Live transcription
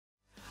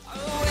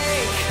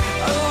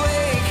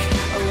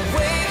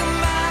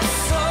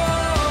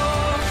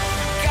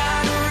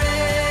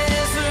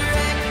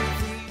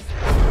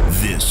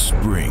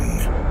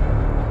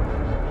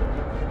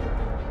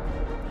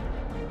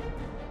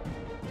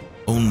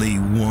Only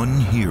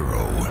one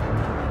hero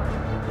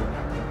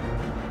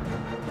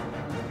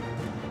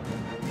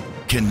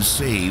can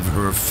save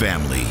her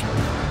family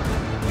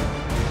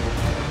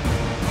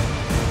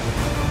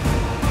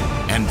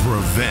and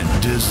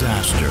prevent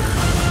disaster.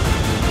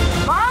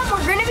 Mom,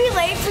 we're gonna be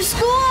late for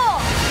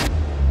school!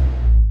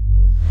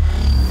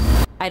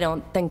 I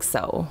don't think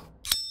so.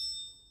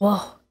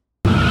 Whoa.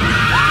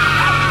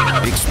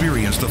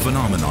 Experience the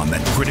phenomenon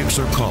that critics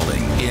are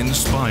calling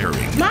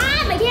inspiring. Mom,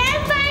 I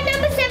can't find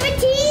number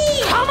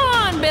 17! Come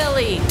on,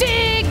 Billy!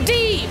 Dig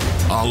deep!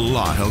 A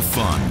lot of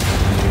fun.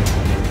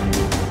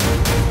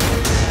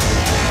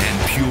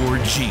 And pure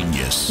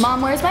genius.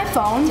 Mom, where's my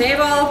phone?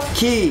 Table.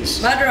 Keys.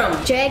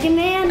 Mudroom. Dragon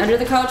Man? Under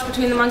the couch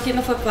between the monkey and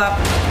the flip-flop.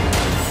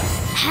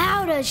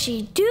 How does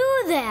she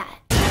do that?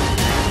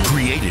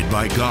 Created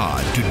by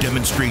God to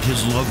demonstrate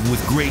his love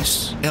with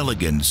grace,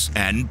 elegance,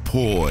 and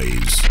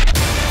poise.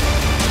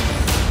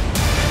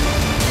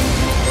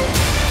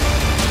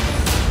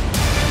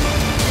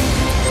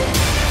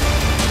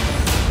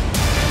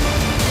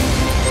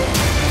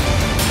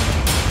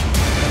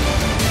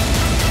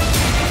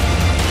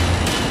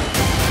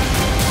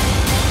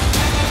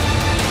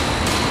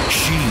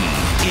 She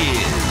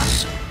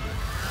is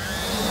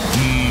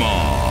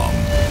Mom.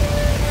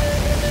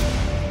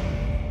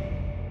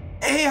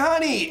 Hey,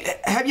 honey,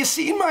 have you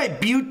seen my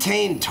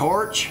butane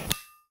torch?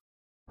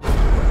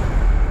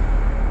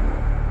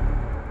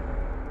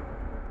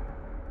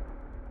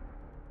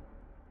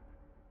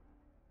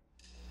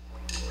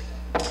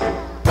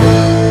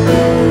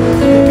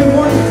 Good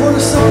morning,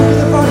 Cornerstone. Get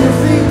up on your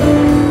feet.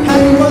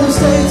 Happy Mother's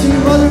Day to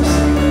your mothers.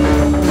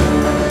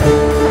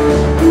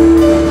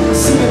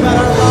 Sing about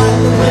our light,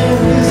 the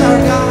Lamb is our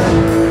God.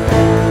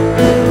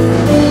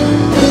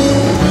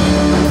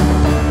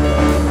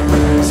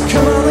 He's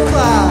coming on the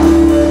cloud.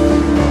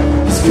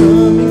 He's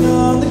coming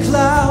on the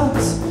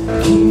clouds.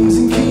 Kings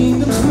and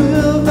kingdoms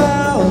will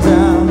bow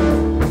down.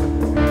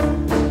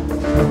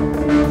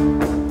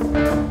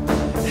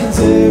 And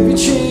every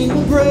chain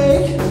will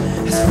break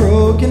as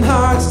broken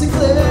hearts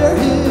declare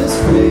his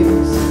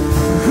praise.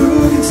 Who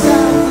can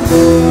stop the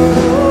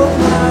Lord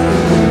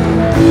Almighty?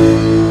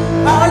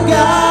 Our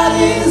God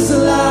is the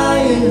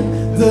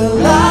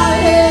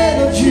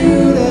Lion of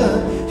Judah.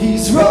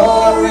 He's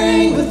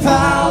roaring with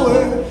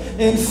power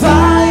and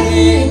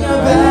fighting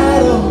our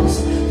battles.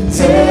 And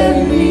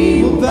every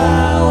knee will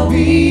bow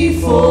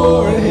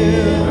before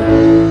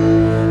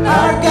him.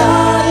 Our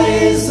God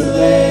is the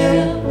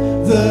Lamb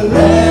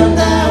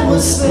that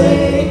was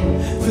slain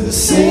for the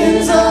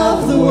sins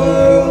of the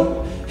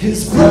world.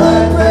 His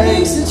blood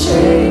breaks the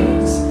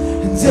chains,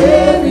 and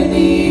every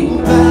knee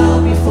will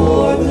bow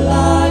before the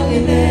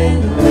Lion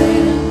and the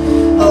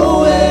Lamb.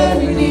 Oh,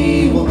 every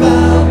knee will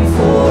bow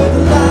before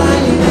the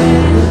Lion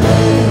and the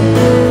Lamb.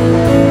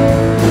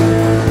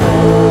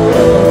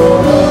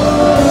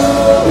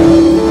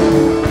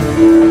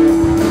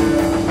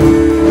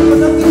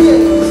 Open up the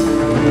gates,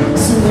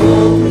 so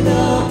open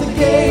up the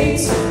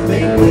gates,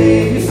 make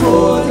way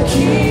before the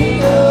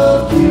King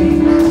of Kings.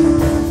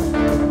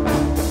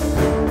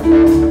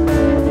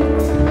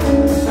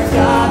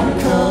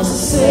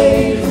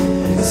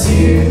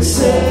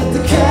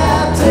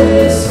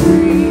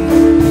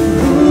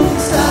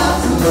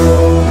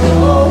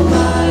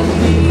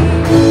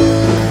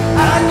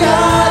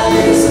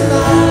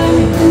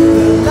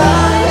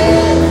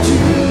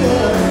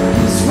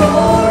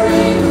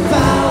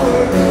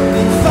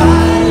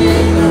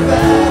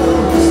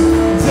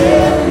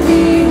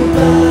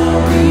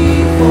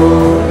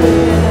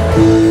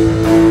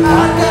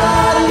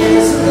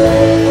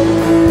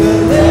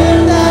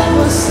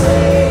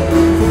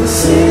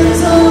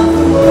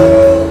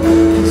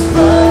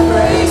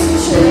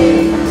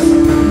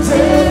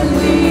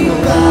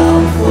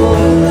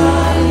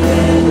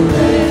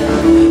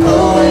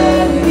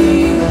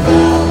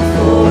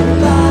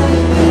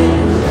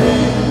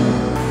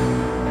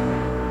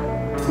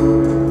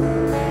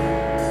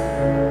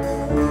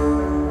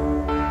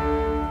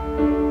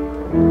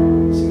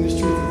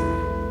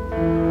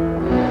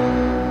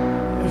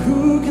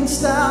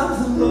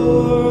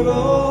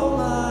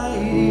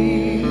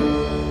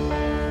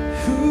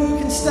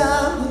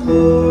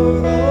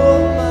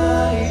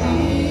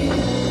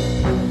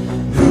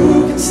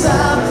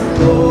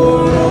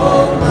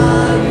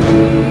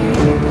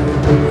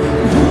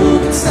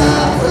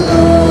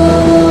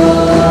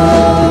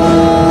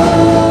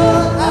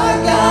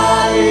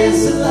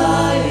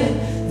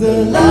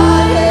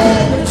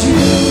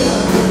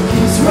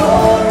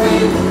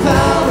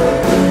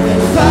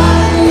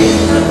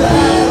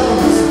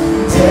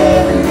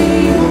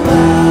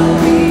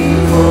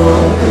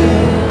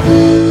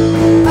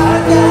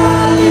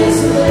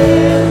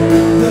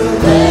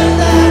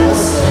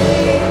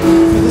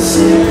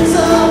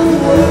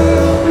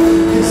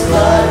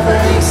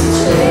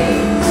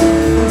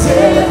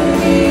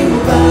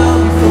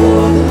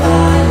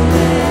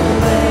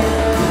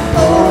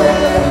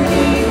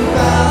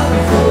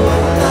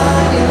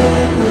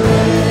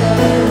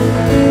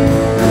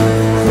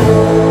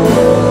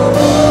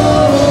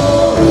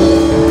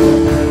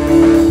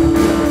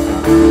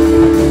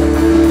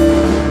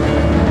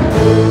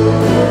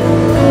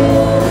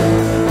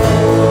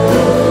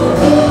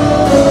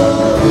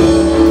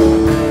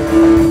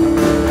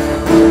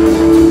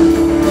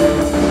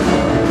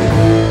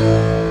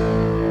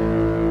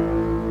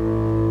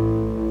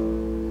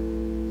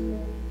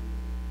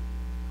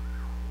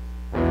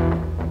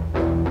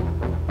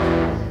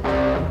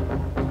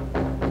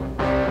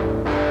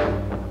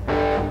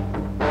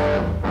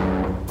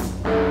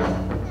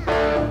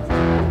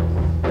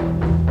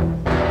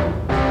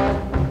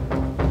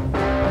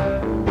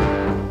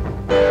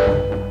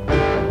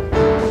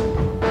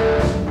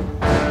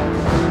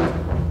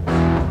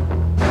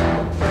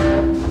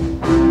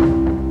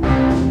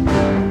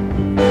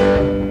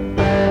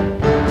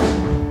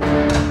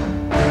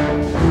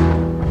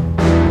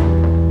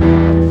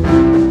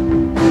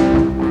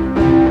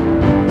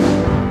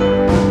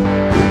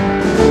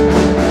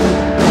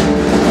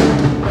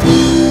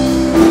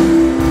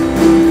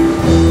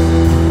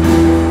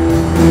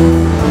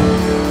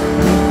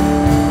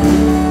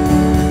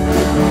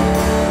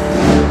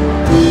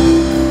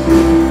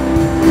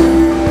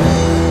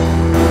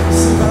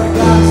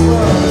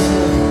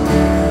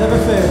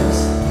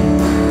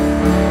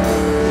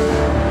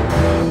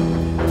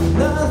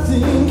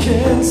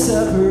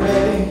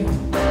 Separate,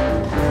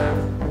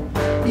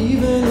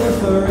 even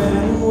if I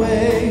ran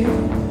away,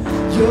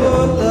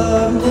 your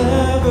love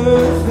never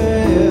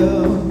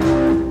failed.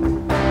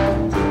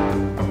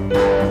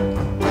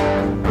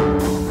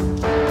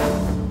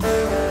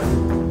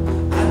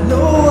 I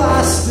know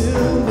I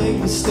still make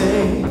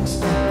mistakes,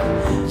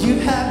 but you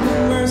have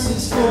new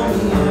mercies for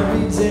me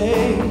every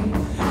day.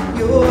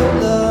 Your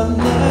love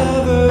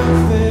never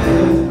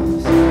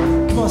fails.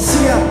 Come on,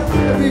 sing out,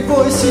 every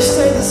voice you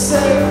stay the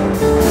same.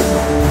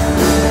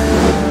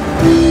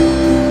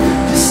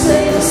 You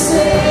stay the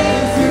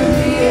same through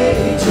the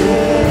ages.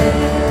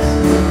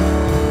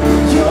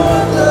 Your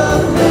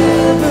love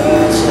never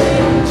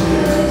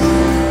changes.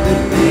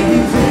 It may be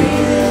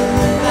vain in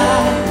the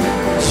night,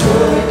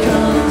 joy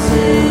comes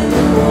in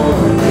the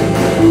morning.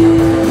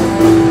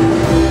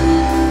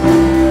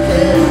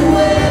 And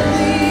when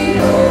the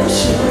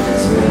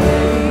oceans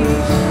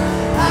rage,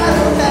 I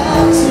don't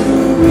have to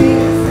be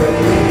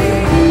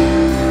afraid,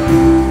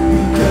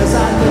 because I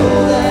know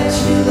that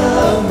you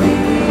love me.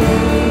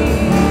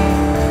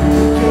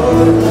 Your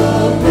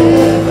love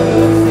never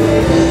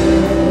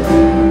fails.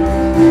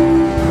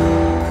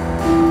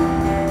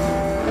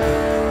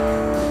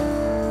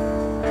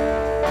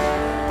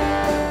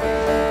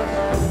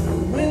 The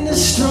wind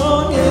is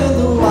strong and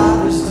the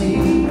water's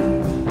deep.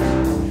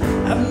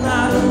 I'm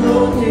not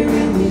alone here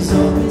in these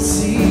open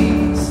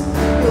seas.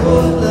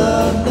 Your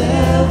love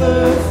never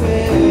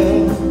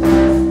fails.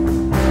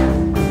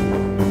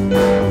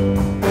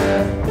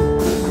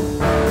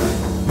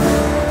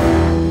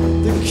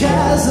 The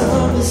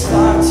chasm is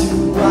far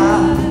too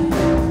wide.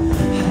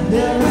 I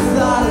never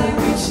thought I'd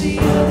reach the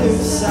other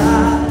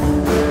side.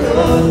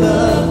 Your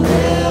love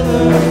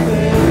never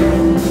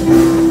fails.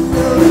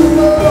 No,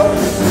 no,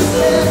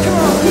 yeah, come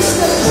on, you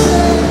stay the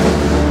same.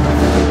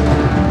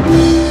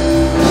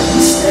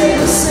 You stay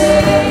the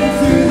same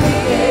through the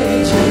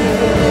ages.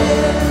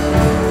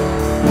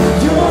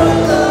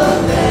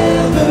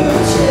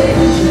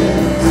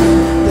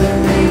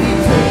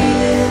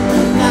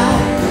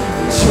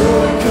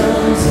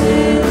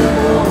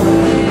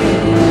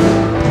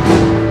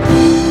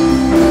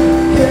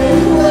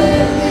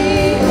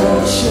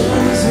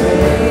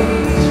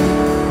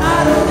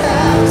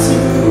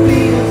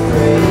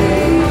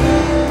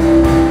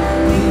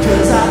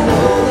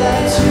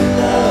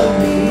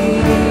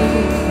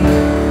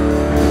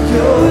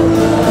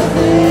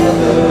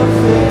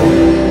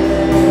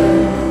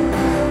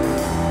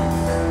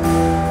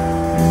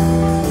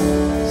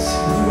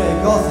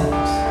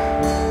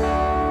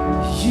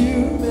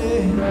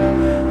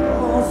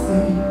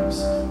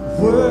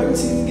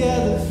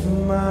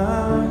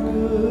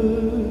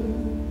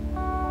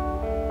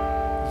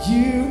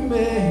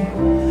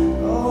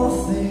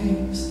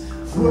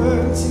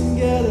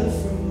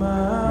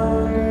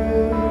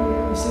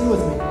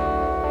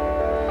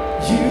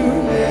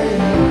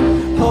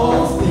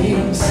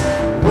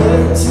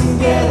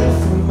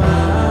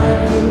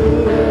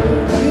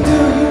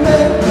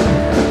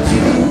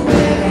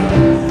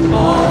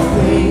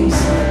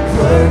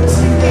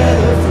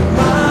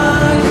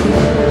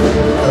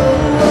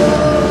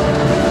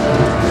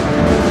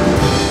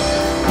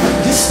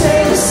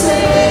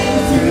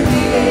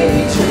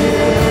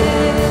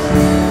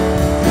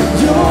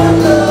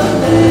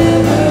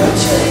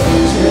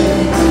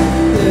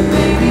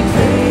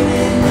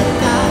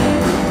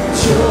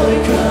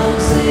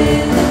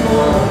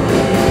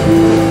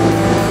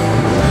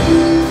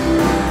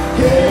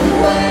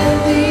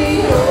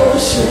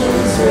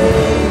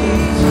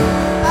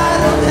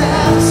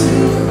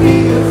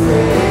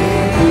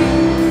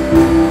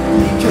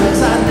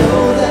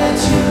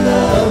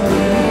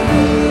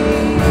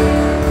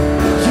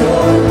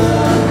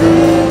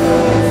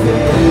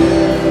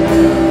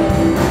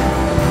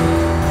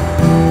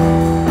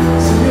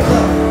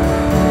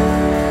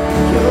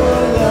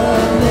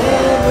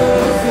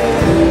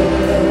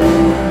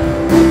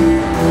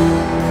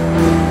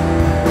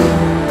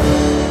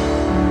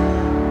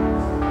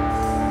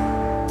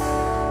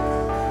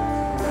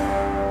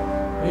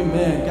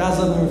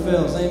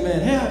 prevails.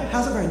 Amen. Hey,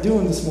 how's everybody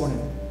doing this morning?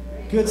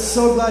 Good.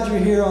 So glad you're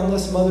here on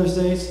this Mother's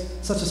Day.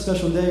 Such a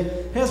special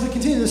day. Hey, as we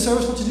continue the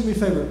service, why don't you do me a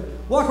favor?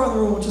 Walk around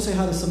the room. Why don't you say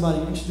hi to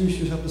somebody? Introduce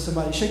yourself to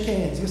somebody. Shake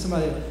hands. Give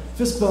somebody a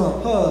fist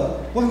bump.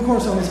 Hug. Welcome to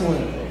Cornerstone this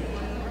morning.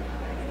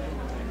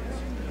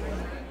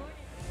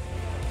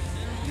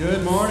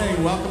 Good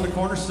morning. Welcome to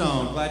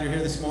Cornerstone. Glad you're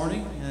here this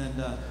morning.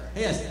 And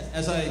hey,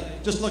 as I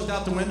just looked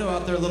out the window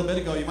out there a little bit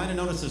ago, you might have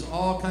noticed there's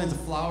all kinds of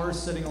flowers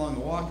sitting along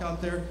the walk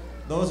out there.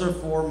 Those are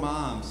for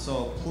moms.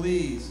 So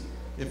please,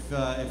 if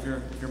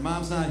your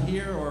mom's not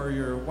here or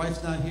your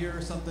wife's not here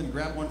or something,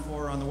 grab one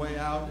for her on the way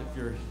out. If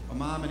you're a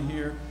mom in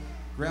here,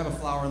 grab a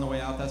flower on the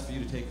way out. That's for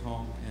you to take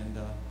home. And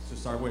it's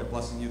just our way of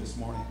blessing you this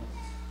morning.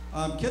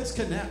 Kids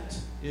Connect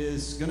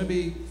is going to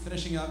be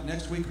finishing up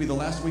next week. Will be the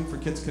last week for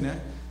Kids Connect.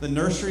 The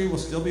nursery will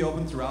still be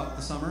open throughout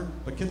the summer,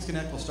 but Kids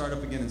Connect will start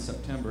up again in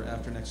September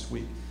after next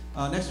week.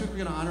 Next week we're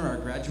going to honor our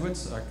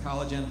graduates, our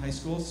college and high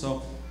school.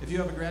 So if you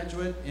have a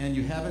graduate and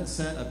you haven't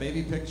sent a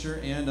baby picture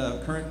and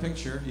a current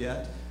picture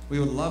yet, we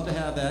would love to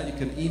have that. You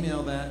can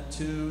email that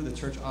to the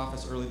church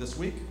office early this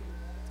week.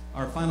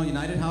 Our final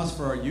United House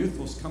for our youth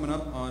was coming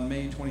up on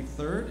May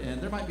 23rd,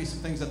 and there might be some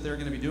things that they're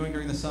going to be doing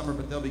during the summer,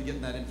 but they'll be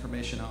getting that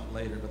information out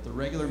later. But the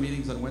regular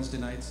meetings on Wednesday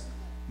nights,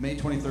 May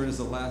 23rd is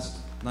the last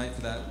night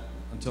for that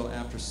until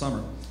after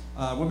summer.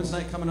 Women's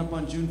Night coming up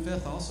on June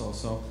 5th also,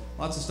 so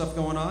lots of stuff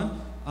going on.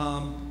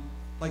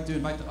 I'd like to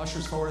invite the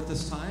ushers forward at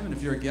this time, and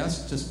if you're a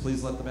guest, just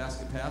please let the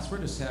basket pass. We're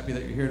just happy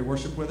that you're here to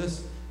worship with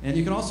us. And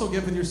you can also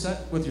give with your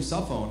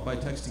cell phone by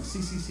texting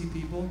CCC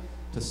People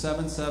to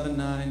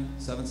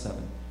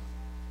 77977.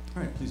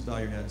 All right, please bow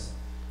your heads.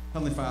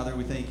 Heavenly Father,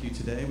 we thank you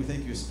today. We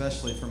thank you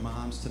especially for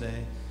moms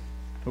today,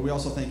 but we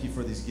also thank you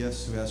for these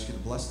gifts. We ask you to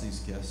bless these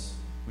gifts.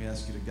 We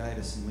ask you to guide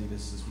us and lead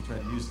us as we try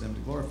to use them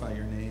to glorify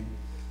your name,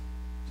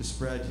 to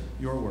spread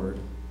your word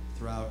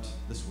throughout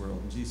this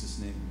world. In Jesus'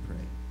 name we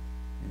pray.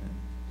 Amen.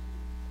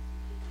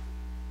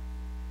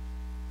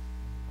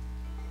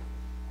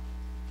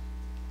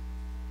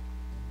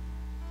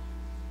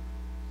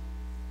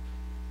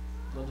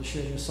 I'd love to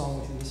share your song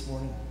with you this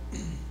morning.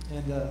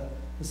 And the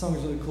song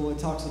is really cool. It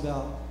talks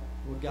about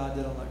what God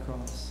did on that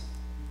cross.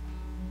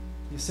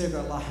 He saved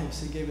our lives.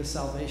 He gave us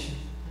salvation.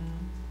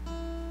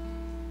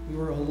 We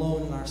were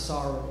alone in our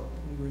sorrow.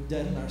 We were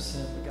dead in our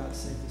sin, but God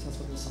saved us. That's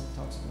what this song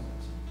talks about.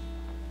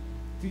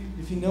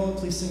 If you know it,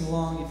 please sing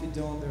along. If you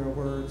don't, there are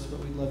words, but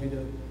we'd love you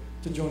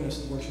to join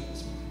us in worship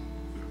this morning.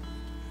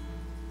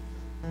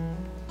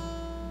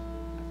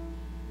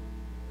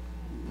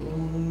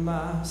 Alone in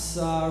my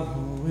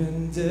sorrow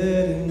and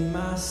dead in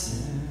my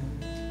sin,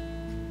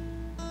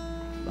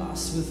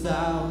 lost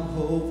without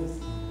hope,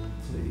 with no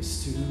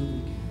place to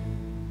begin.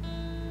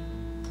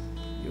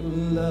 Your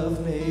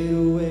love made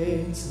a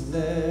way to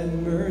let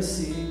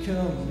mercy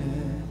come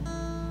in.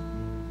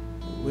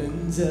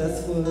 When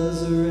death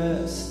was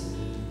arrested,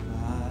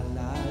 my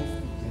life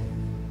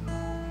began.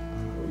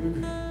 Oh, your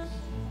grace.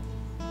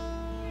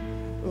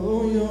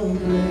 Oh, your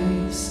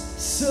grace,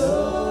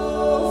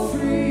 so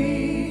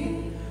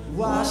free,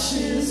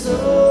 washes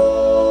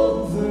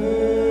over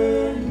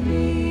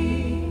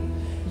me.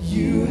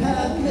 You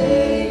have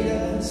made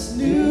us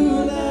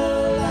new,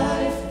 now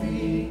life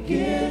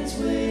begins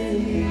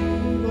with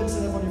you. Go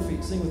stand up on your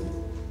feet, sing with me.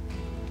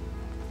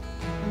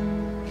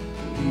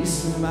 Release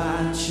from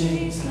my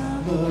chains,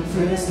 I'm a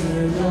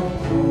prisoner no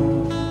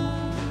more.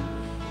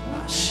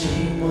 My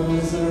shame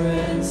was a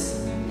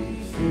ransom, be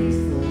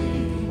faithfully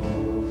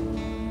more.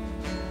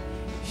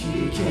 He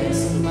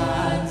canceled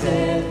my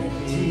debt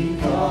and he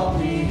called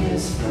me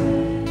his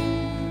friend.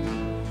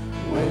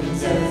 When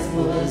death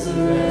was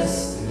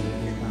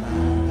arrested,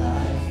 my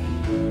life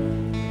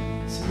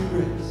began. Sing your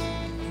grace.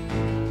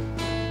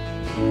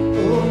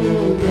 Oh,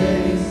 your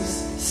grace,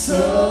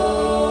 so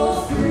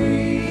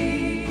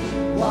free,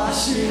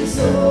 washes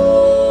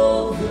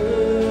over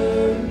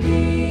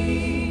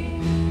me.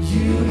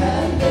 You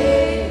have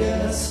made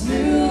us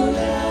new,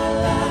 now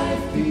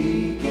life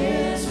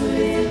begins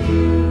with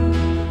you.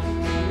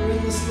 You're in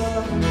this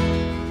love.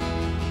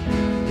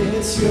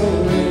 It's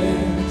your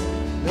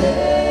endless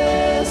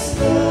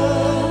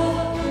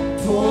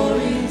love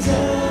pouring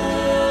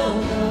down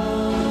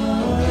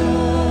on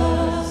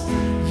us.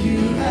 You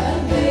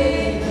have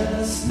made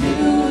us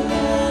new,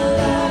 now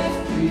life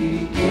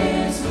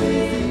begins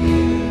with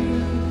you.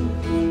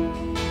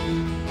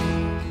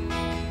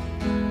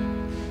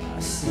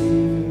 Our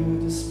Savior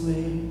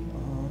displayed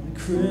on a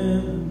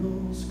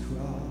criminal's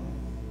cross.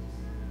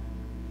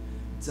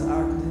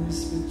 Darkness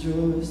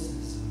rejoiced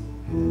as though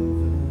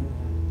heaven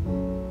had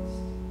lost.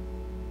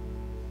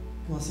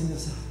 Come on, sing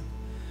this out.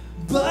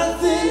 But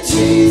then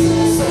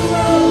Jesus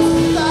arose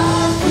with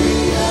our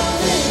freedom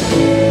in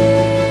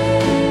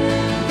hand.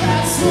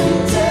 That's when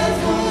death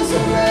was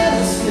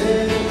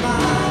arrested and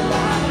my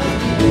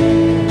life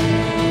began.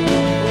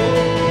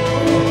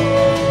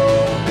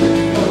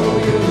 Oh,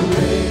 your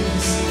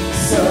grace,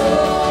 so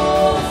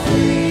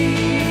free,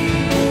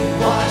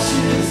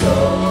 washes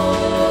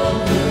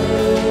over me.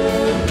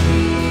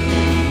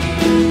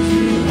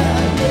 You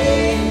have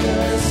made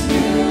us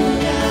new,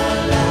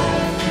 now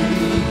life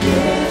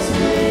begins.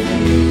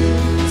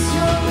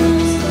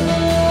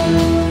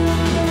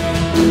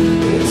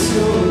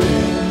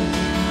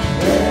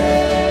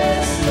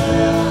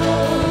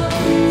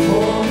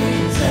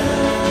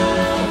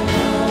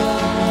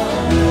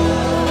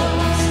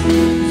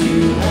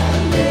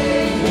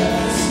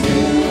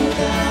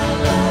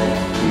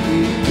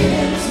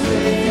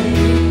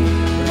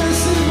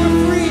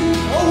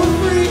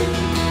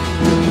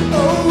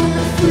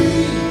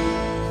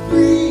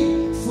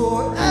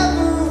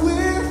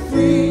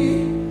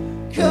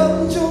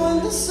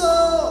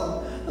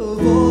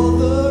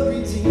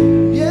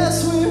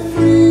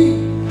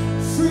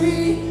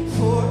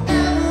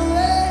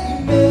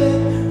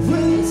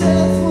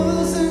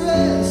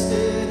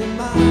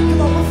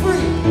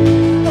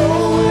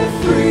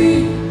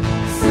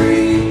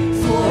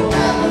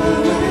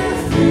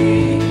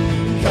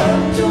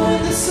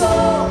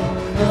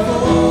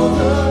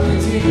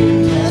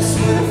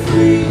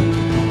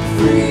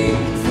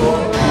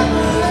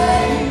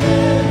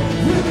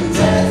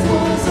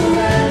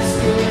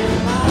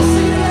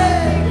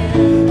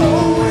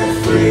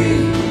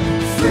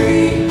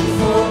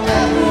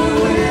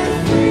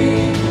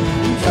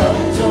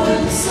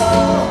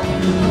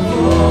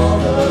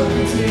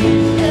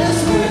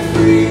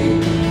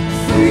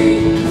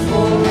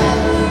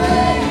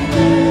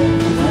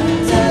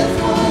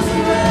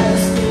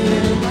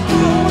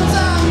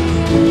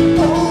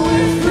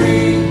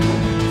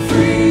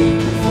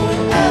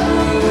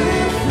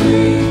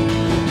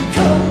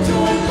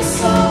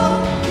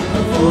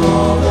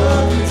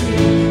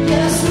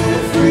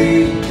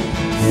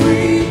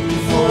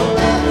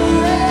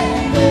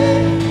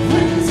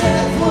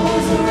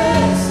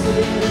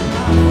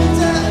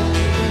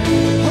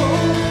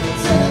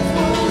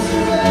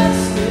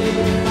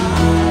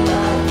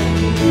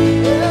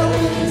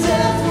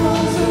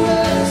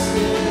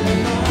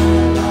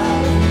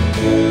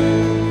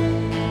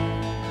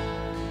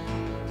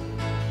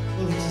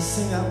 Well, let's just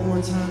sing that one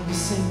more time. We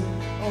sing,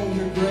 oh,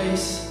 your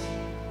grace,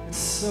 it's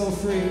so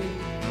free.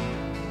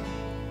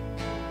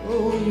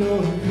 Oh,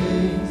 your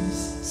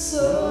grace,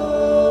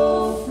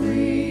 so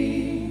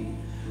free,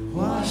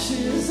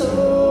 washes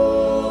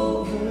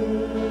over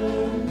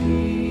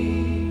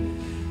me.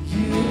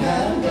 You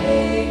have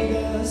made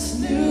us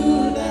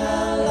new,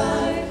 now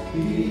life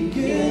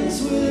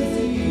begins with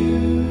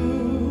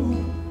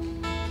you.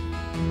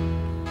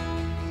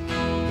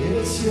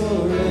 It's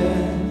your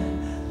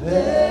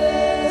endless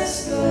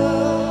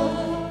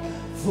love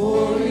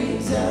pouring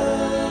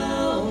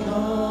down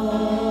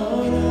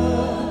on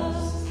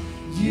us.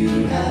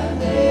 You have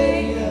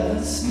made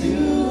us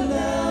new,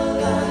 now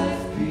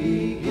life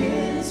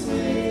begins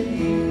with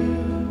you.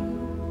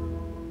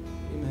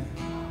 Amen.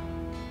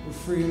 We're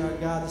free in our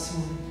God this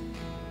morning.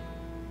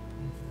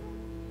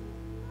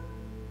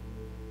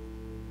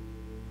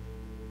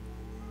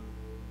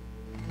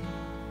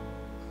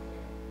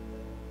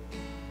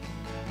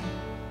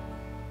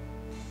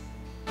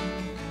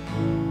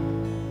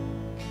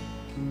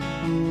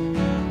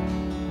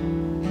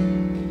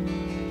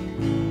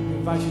 We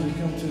invite you to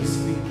come to his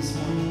feet this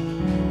morning,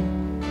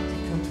 to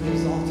come to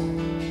his altar.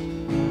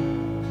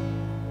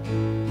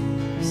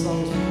 This song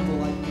is for people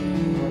like me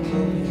who are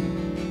broken,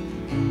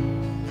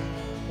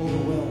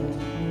 overwhelmed.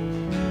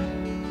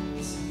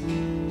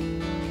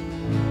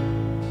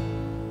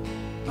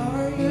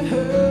 Are you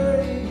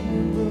hurting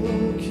and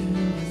broken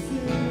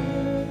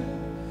within,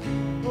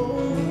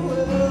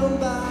 overwhelmed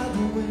by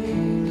the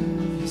weight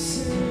of your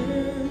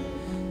sin?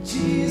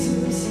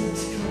 Jesus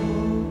is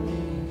calling.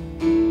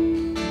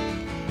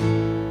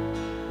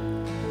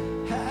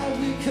 Have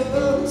you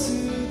come to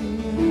the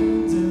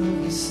end of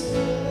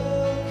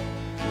yourself?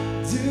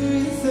 Do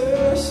you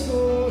thirst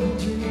for a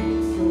drink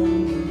from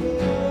the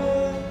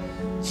well?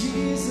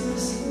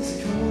 Jesus is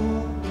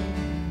calling.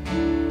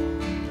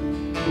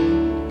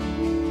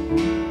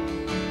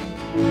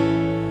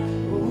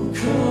 Oh,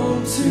 come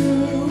to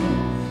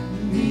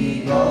the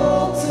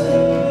altar.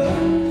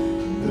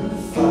 The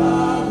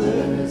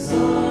Father's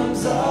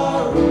arms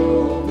are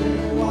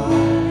open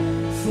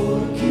wide.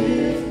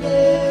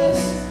 Forgiveness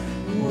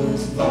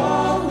was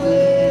bought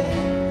with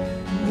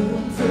the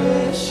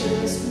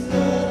precious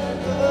blood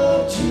of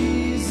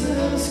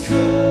Jesus Christ.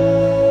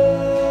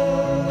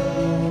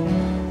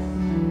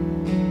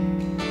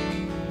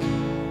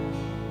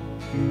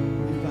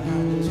 Leave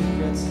behind those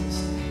regrets and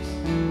mistakes.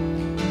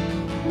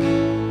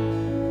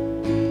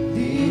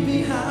 Leave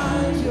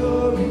behind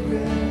your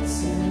regrets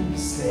and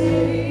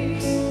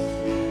mistakes.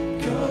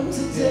 Come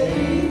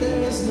today,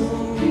 there's no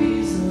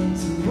reason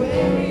to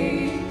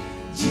wait.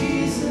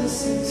 Jesus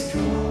is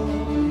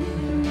calling.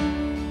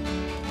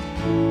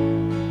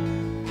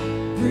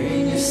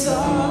 Bring your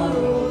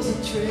sorrows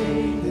and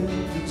trade them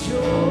for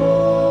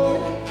joy.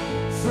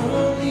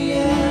 From the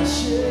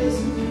ashes,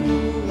 a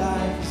new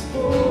life is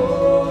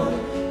born.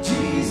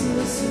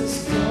 Jesus is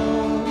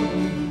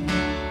calling.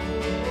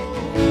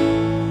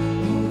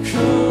 Oh,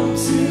 come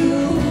to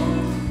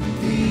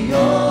the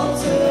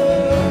altar.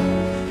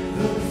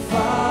 The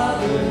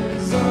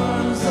Father's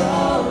arms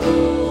are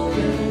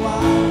open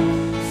wide.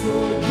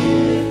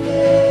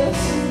 Forgiveness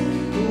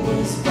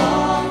was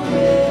bought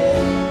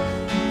with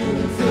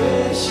the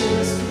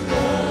precious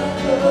blood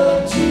of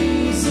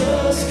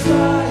Jesus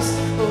Christ.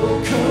 Oh,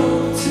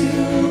 come to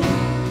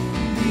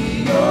the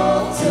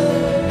altar.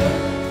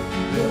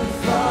 The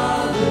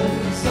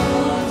Father's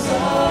arms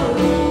are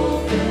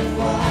open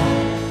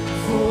wide.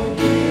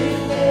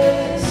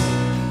 Forgiveness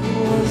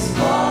was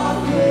bought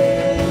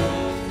with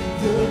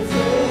the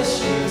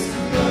precious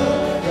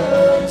blood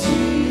of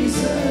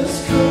Jesus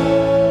Christ.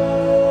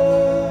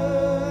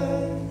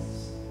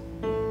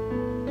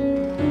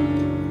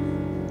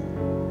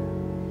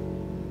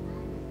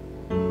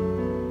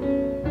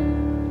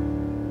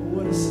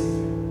 What a Savior.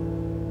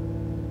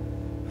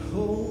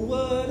 Oh,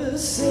 what a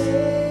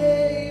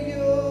Savior.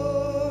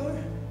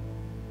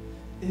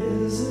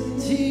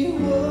 Isn't he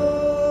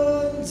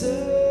wonderful?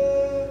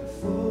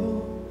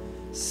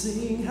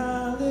 Sing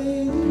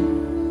hallelujah.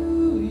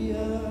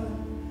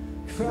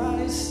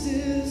 Christ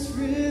is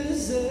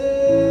risen.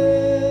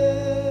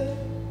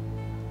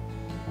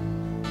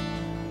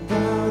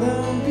 Bow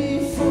down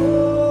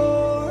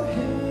before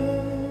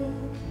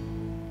him,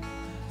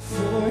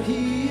 for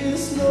he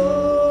is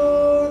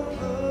Lord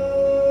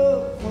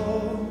of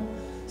all.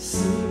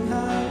 Sing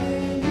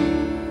hallelujah.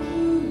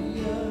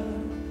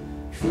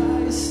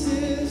 Christ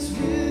is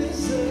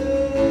risen.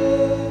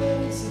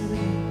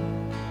 Sing.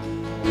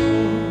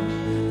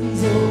 And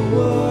oh,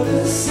 what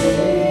a Savior.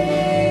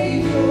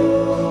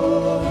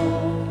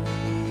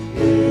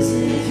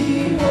 Isn't he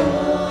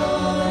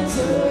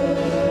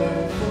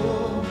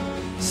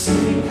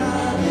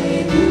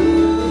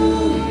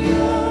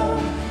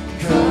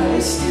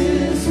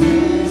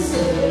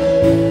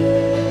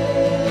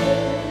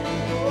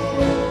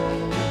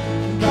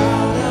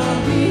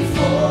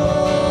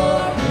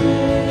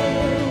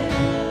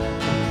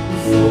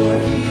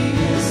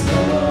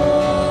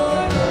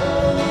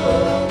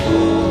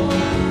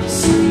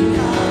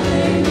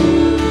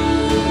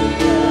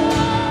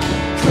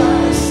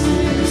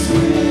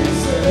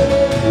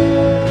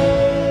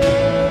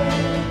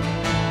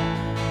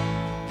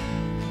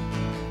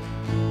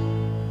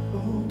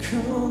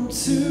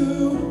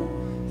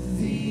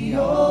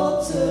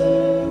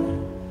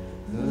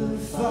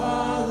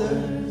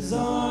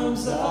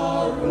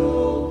are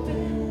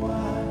open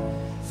wide.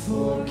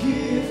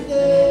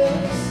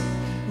 Forgiveness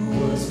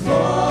was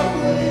bought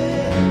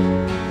with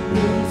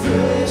the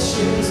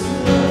precious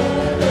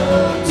blood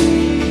of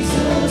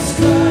Jesus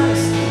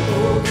Christ.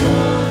 Oh,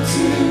 come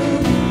to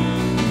the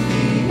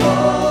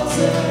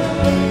altar.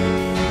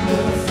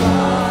 The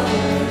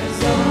Father's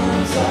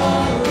arms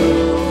are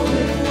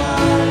open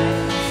wide.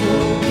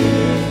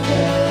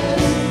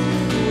 Forgiveness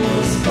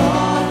was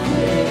bought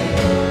with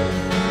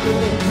the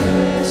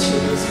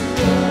precious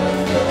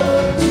blood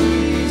of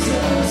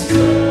Jesus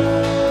Christ.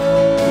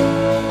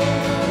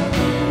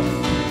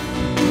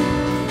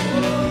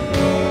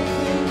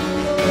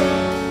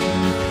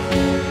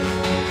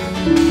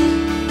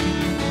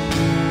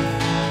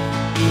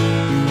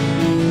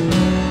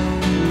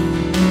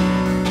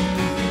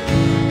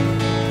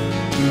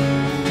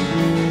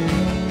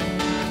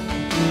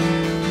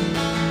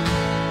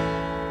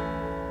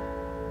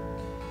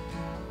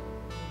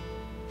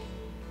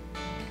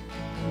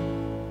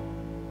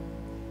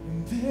 And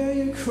bear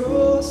your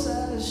cross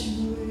as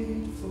you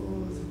wait for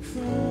the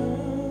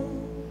crown.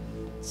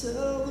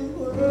 Tell the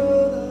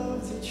world of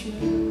the treasure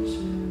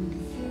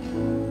you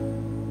found.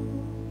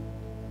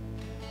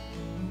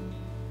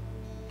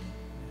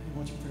 I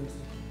want you to pray with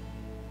me.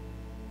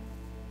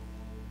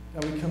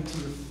 God, we come to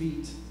your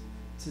feet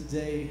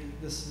today,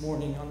 this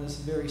morning, on this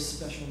very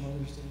special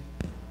Mother's Day.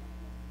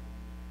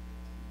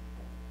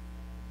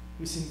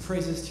 We sing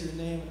praises to your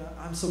name, and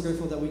I'm so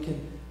grateful that we can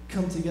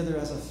come together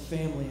as a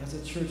family, as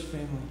a church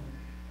family,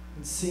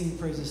 and sing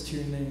praises to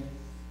your name.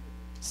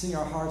 Sing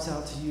our hearts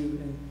out to you,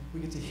 and we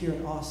get to hear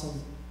an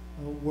awesome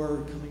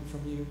word coming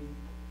from you.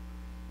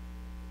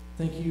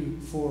 Thank you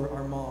for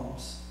our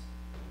moms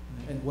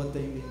and what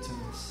they mean to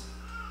us.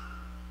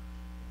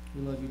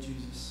 We love you,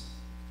 Jesus.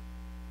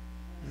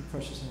 In your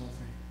precious name I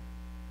pray.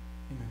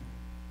 Amen.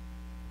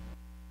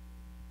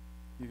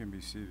 You can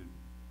be seated.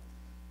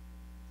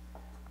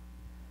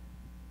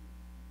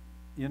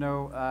 You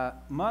know,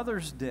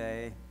 Mother's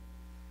Day,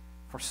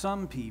 for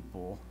some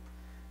people,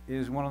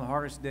 is one of the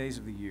hardest days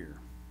of the year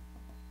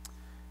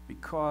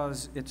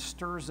because it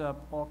stirs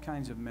up all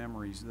kinds of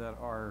memories that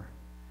are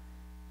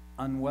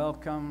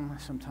unwelcome,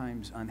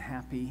 sometimes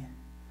unhappy,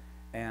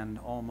 and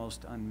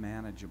almost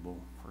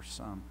unmanageable for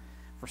some.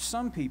 For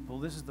some people,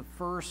 this is the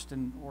first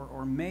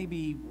or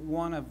maybe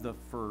one of the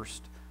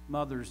first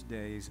Mother's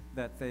Days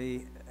that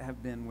they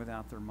have been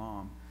without their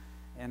mom.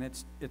 And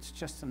it's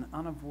just an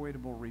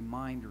unavoidable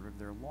reminder of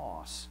their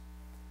loss.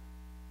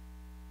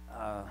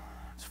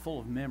 It's full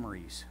of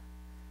memories.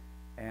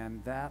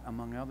 And that,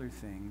 among other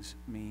things,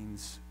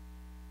 means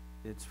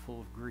it's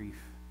full of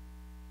grief.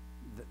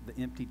 The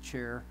empty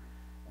chair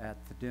at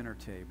the dinner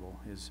table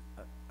is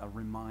a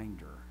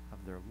reminder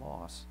of their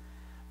loss.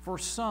 For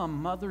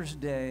some, Mother's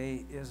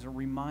Day is a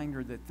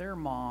reminder that their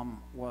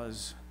mom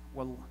was,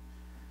 well,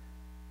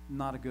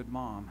 not a good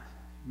mom.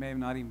 May have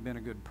not even been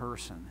a good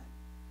person.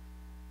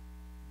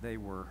 They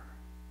were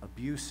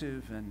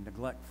abusive and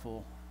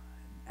neglectful,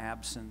 and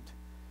absent.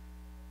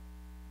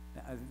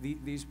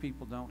 These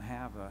people don't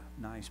have a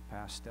nice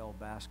pastel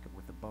basket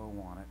with a bow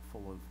on it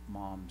full of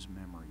mom's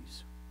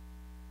memories.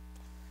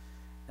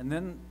 And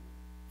then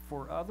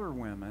for other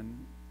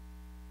women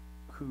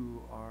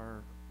who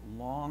are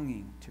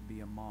longing to be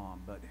a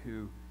mom but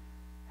who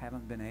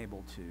haven't been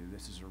able to,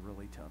 this is a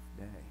really tough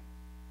day.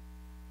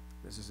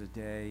 This is a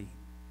day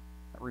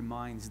that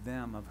reminds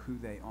them of who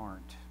they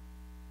aren't.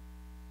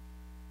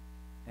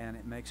 And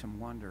it makes them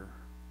wonder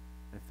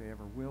if they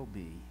ever will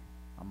be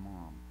a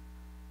mom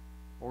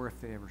or if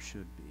they ever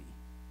should be.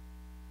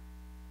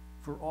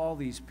 For all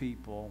these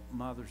people,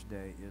 Mother's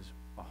Day is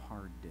a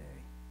hard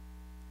day.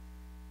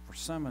 For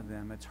some of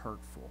them, it's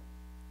hurtful.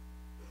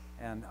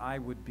 And I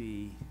would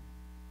be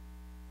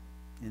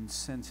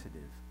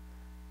insensitive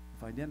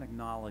if I didn't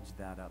acknowledge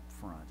that up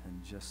front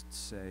and just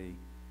say,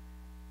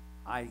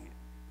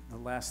 the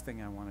last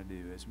thing I want to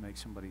do is make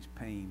somebody's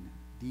pain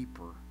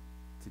deeper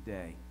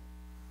today.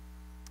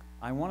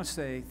 I want to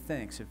say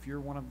thanks. If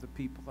you're one of the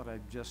people that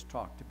I've just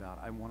talked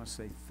about, I want to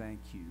say thank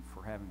you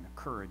for having the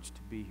courage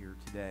to be here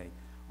today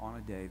on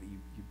a day that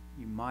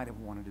you might have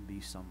wanted to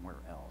be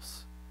somewhere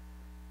else.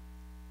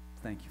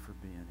 Thank you for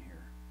being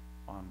here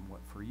on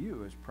what for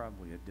you is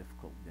probably a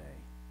difficult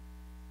day.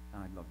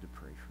 And I'd love to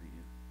pray for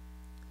you.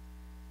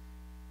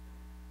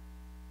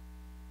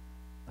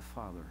 The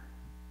Father,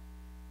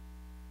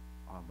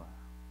 Abba,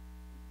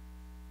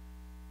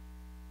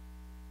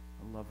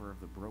 a lover of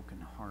the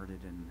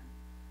brokenhearted and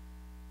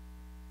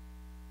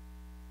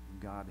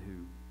God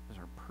who is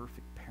our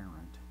perfect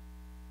parent,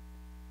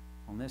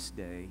 on this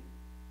day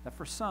that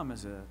for some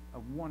is a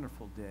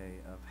wonderful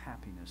day of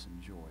happiness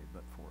and joy,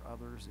 but for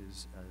others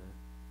is,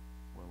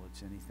 well,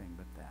 it's anything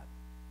but that.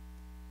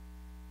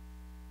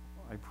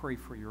 I pray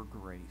for your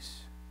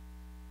grace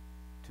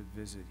to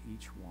visit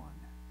each one,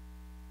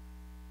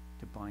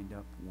 to bind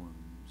up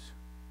wounds,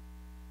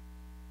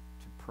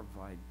 to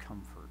provide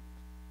comfort,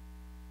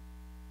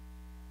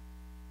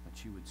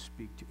 that you would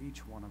speak to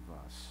each one of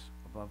us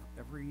above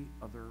every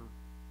other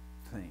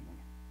thing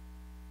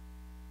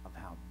of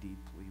how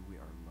deeply we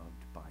are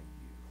loved by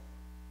you.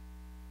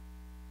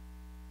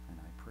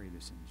 pray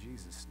this in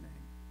Jesus'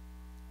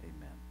 name.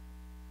 Amen.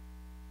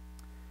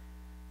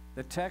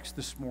 The text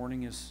this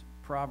morning is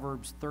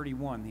Proverbs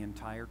 31, the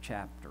entire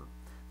chapter.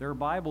 There are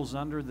Bibles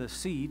under the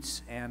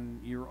seats, and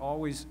you're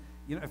always,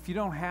 if you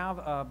don't have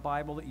a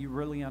Bible that you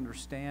really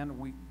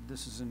understand,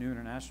 this is a New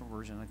International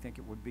Version. I think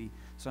it would be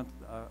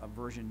a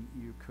version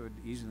you could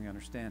easily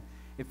understand.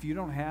 If you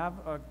don't have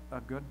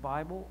a good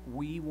Bible,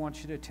 we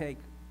want you to take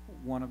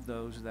one of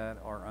those that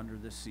are under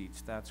the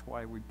seats. That's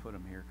why we put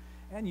them here.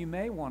 And you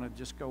may want to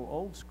just go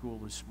old school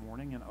this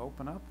morning and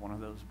open up one of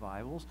those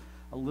Bibles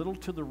a little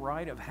to the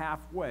right of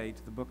halfway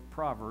to the book of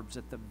Proverbs,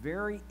 at the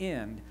very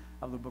end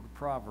of the book of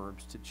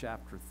Proverbs, to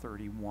chapter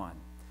 31.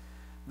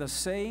 The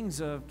sayings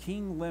of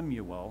King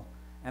Lemuel,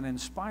 an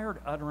inspired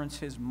utterance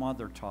his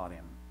mother taught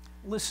him.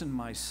 Listen,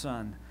 my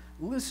son.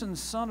 Listen,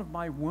 son of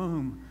my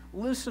womb.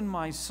 Listen,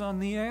 my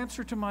son, the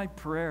answer to my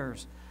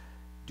prayers.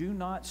 Do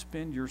not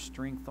spend your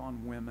strength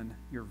on women,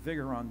 your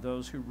vigor on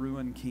those who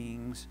ruin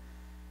kings.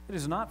 It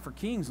is not for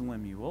kings,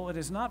 Lemuel. It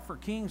is not for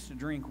kings to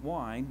drink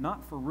wine,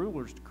 not for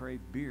rulers to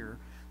crave beer,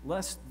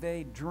 lest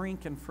they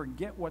drink and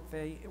forget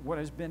what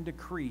has been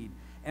decreed,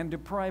 and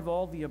deprive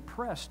all the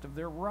oppressed of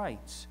their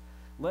rights.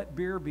 Let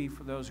beer be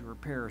for those who are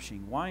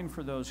perishing, wine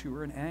for those who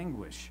are in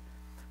anguish.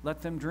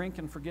 Let them drink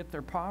and forget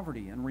their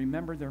poverty, and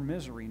remember their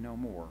misery no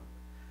more.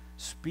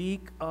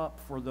 Speak up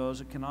for those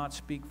who cannot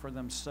speak for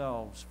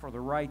themselves, for the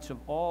rights of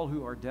all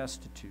who are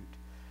destitute.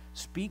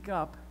 Speak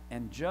up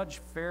and judge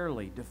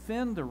fairly.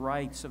 Defend the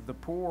rights of the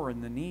poor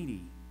and the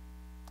needy.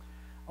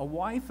 A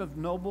wife of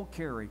noble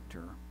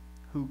character,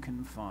 who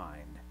can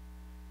find?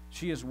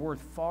 She is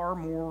worth far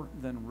more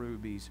than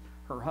rubies.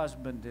 Her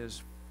husband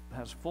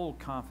has full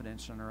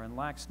confidence in her and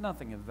lacks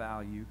nothing of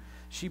value.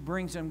 She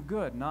brings him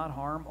good, not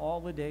harm, all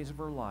the days of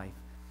her life.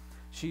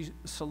 She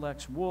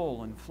selects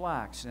wool and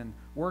flax and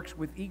works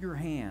with eager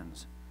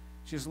hands.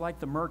 She is like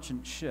the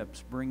merchant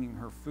ships, bringing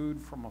her food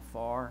from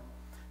afar.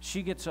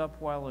 She gets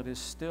up while it is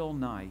still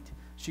night.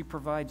 She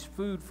provides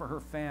food for her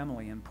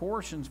family and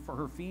portions for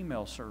her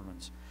female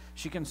servants.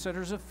 She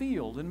considers a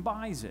field and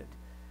buys it.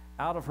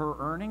 Out of her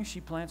earnings, she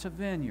plants a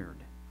vineyard.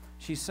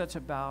 She sets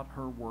about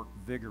her work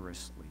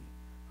vigorously.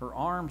 Her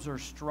arms are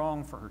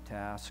strong for her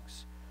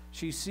tasks.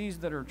 She sees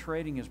that her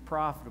trading is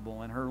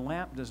profitable, and her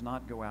lamp does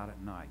not go out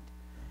at night.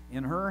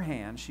 In her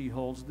hand, she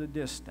holds the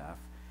distaff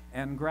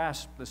and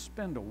grasps the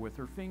spindle with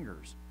her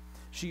fingers.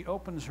 She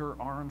opens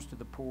her arms to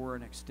the poor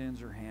and extends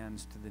her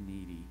hands to the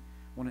needy.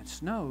 When it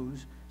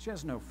snows, she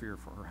has no fear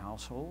for her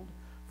household,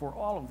 for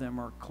all of them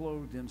are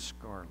clothed in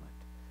scarlet.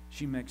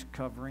 She makes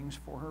coverings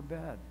for her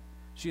bed.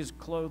 She is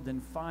clothed in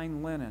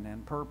fine linen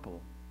and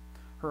purple.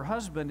 Her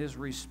husband is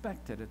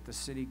respected at the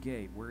city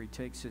gate, where he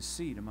takes his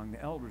seat among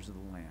the elders of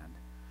the land.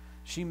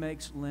 She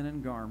makes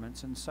linen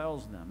garments and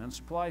sells them, and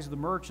supplies the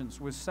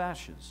merchants with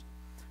sashes.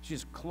 She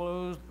is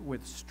clothed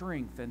with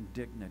strength and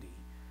dignity.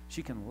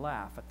 She can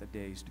laugh at the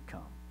days to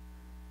come.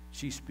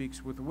 She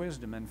speaks with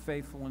wisdom, and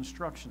faithful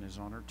instruction is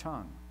on her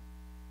tongue.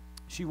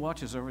 She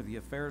watches over the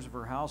affairs of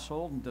her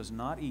household and does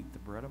not eat the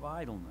bread of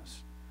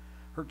idleness.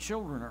 Her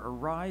children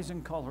arise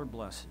and call her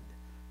blessed,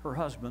 her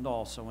husband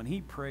also, and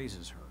he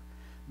praises her.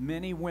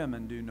 Many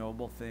women do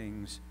noble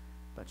things,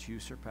 but you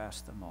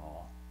surpass them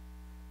all.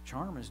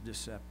 Charm is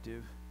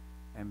deceptive,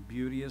 and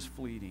beauty is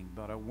fleeting,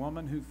 but a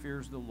woman who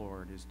fears the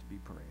Lord is to be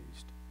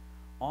praised.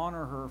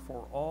 Honor her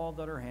for all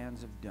that her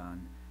hands have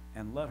done,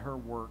 and let her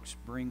works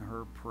bring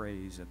her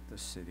praise at the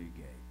city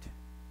gate.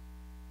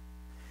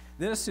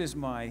 This is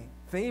my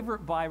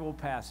favorite Bible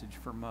passage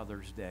for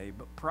Mother's Day,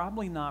 but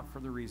probably not for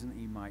the reason that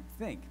you might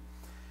think.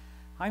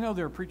 I know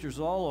there are preachers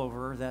all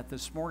over that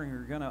this morning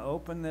are going to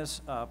open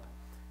this up,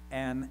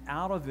 and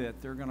out of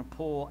it they're going to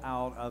pull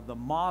out the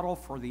model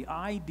for the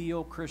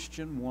ideal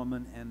Christian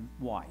woman and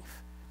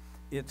wife.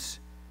 It's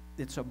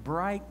a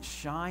bright,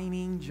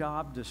 shining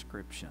job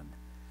description.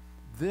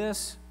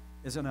 This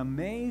is an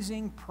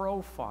amazing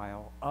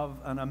profile of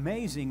an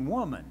amazing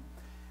woman.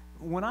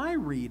 When I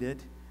read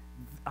it,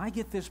 I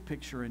get this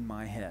picture in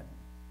my head.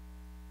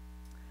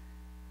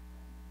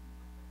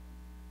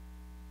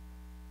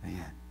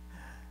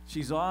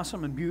 She's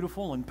awesome and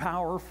beautiful and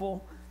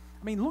powerful.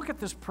 I mean, look at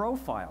this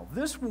profile.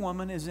 This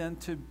woman is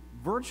into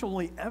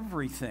virtually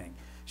everything.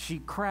 She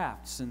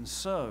crafts and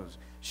sews.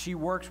 She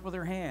works with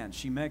her hands.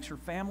 She makes her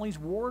family's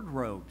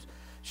wardrobes.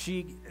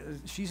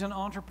 She's an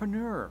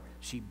entrepreneur.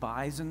 She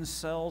buys and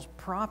sells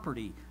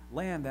property,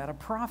 land at a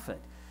profit.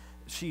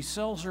 She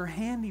sells her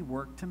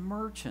handiwork to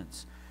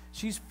merchants.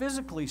 She's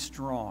physically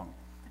strong,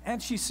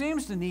 and she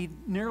seems to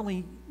need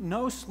nearly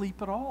no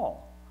sleep at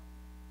all,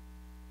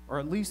 or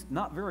at least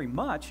not very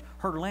much.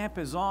 Her lamp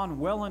is on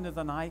well into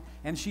the night,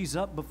 and she's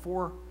up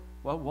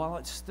while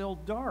it's still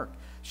dark.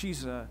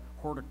 She's a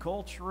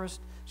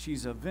horticulturist.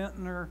 She's a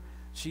vintner.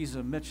 She's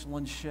a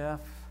Michelin chef.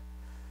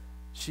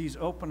 She's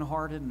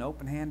open-hearted and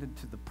open-handed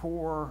to the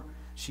poor.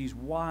 She's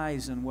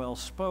wise and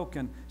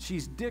well-spoken.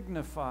 She's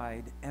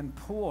dignified and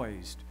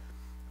poised.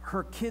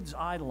 Her kids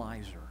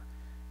idolize her,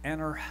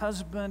 and her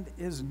husband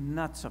is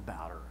nuts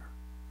about her.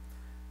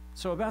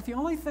 So about the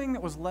only thing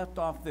that was left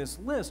off this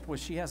list was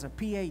she has a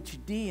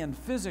PhD in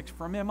physics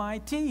from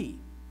MIT.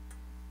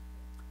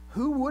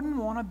 Who wouldn't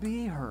want to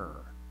be her,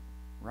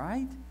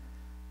 right?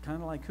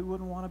 Kind of like who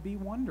wouldn't want to be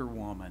Wonder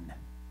Woman.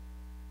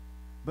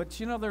 But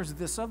you know, there's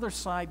this other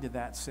side to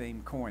that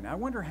same coin. I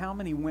wonder how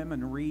many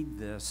women read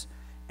this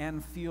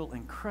and feel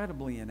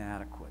incredibly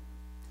inadequate.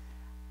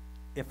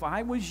 If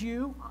I was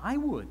you, I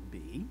would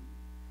be.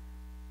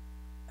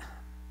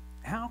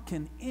 How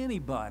can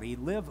anybody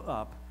live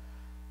up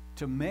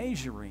to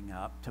measuring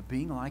up to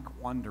being like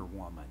Wonder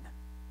Woman?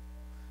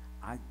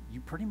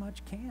 You pretty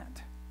much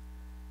can't.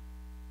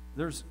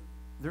 There's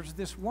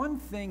this one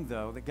thing,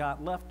 though, that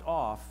got left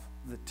off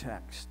the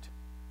text.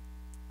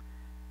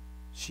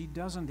 She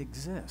doesn't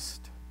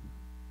exist.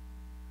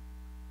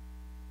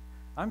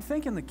 I'm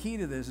thinking the key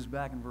to this is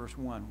back in verse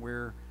 1,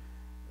 where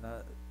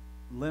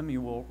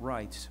Lemuel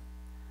writes,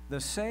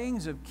 "The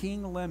sayings of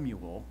King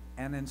Lemuel,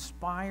 an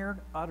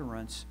inspired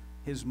utterance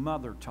his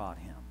mother taught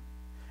him."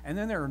 And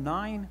then there are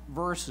 9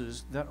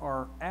 verses that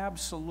are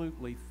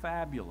absolutely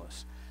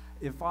fabulous.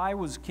 If I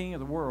was king of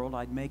the world,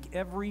 I'd make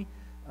every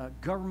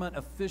government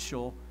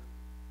official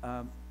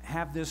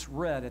have this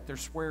read at their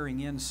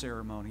swearing-in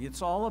ceremony.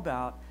 It's all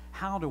about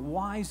how to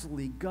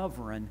wisely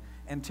govern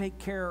and take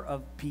care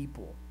of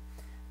people.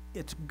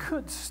 It's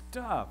good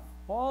stuff,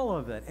 all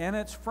of it, and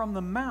it's from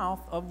the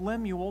mouth of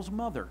Lemuel's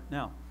mother.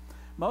 Now,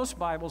 most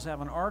Bibles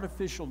have an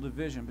artificial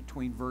division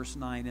between verse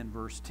 9 and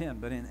verse 10,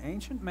 but in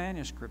ancient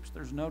manuscripts,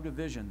 there's no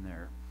division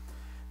there.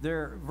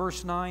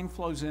 Verse 9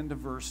 flows into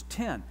verse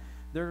 10.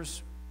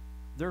 There's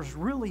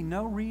really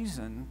no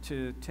reason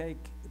to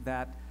take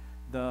that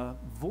the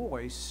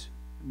voice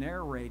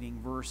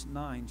narrating verse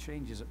 9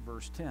 changes at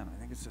verse 10. I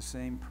think it's the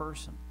same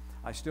person.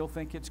 I still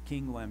think it's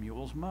King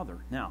Lemuel's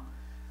mother. Now,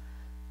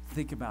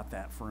 think about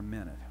that for a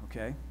minute,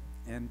 okay?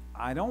 And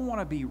I don't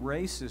want to be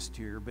racist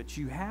here, but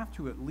you have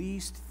to at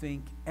least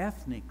think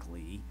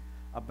ethnically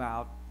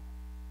about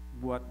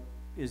what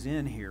is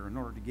in here in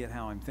order to get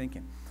how I'm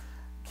thinking.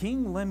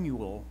 King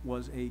Lemuel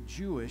was a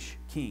Jewish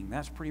king.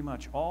 That's pretty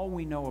much all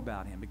we know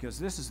about him, because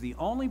this is the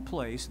only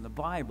place in the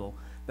Bible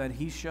that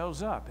he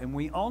shows up. And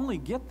we only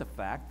get the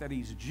fact that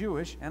he's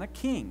Jewish and a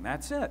king.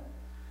 That's it.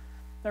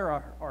 There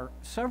are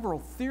several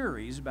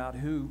theories about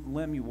who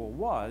Lemuel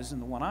was,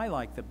 and the one I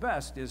like the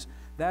best is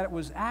that it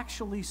was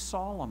actually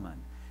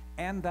Solomon,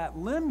 and that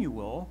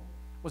Lemuel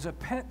was a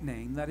pet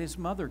name that his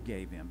mother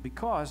gave him,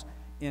 because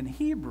in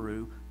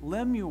Hebrew,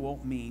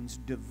 Lemuel means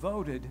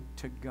devoted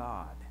to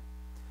God.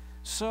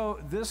 So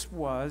this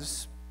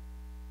was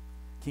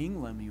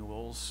King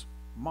Lemuel's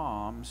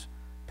mom's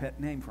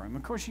pet name for him.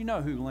 Of course, you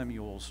know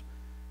who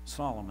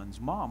Solomon's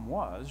mom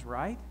was,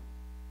 right?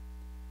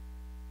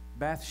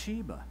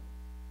 Bathsheba.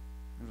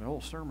 There's a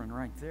whole sermon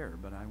right there,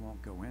 but I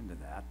won't go into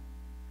that.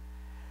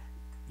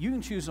 You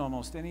can choose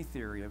almost any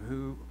theory of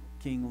who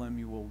King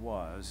Lemuel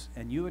was,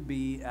 and you would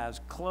be as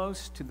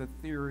close to the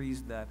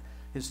theories that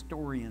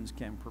historians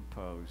can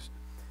propose.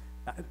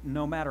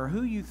 No matter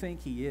who you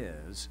think he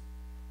is,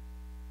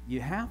 you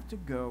have to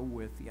go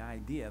with the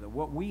idea that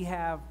what we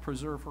have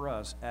preserved for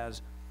us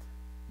as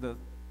the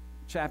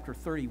chapter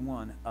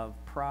 31 of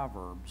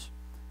Proverbs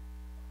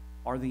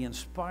are the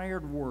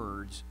inspired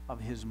words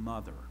of his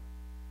mother,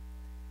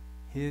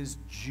 his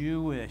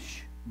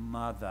Jewish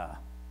mother.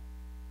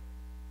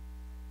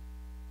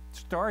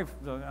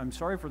 I'm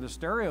sorry for the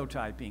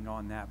stereotyping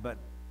on that, but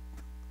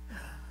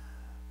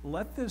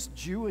let this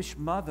Jewish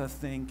mother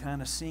thing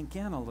kind of sink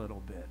in a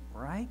little bit,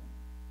 right?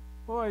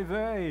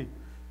 Boy,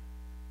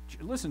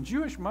 listen,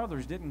 Jewish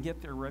mothers didn't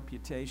get their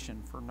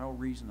reputation for no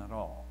reason at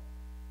all.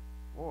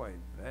 Boy,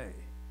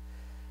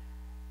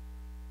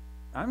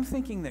 I'm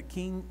thinking that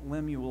King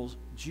Lemuel's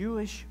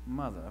Jewish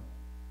mother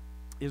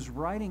is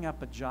writing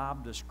up a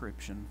job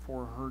description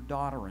for her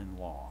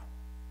daughter-in-law,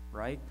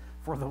 right?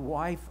 For the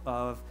wife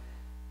of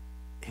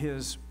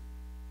this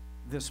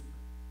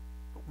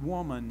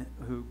woman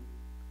who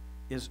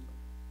is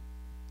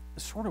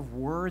sort of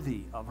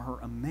worthy of her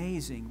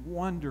amazing,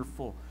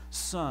 wonderful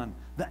son,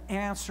 the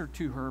answer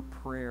to her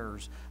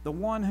prayers, the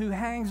one who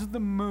hangs the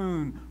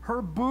moon,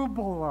 her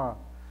bubala,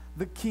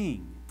 the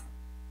king.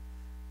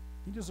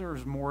 He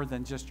deserves more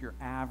than just your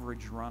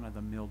average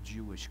run-of-the-mill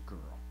Jewish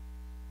girl,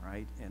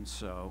 right? And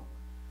so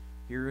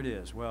here it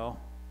is. Well,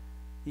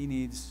 he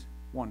needs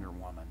Wonder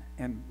Woman.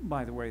 And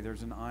by the way,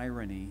 there's an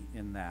irony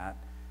in that.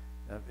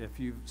 If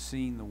you've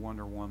seen the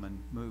Wonder Woman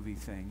movie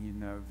thing, you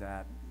know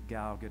that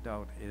Gal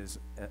Gadot is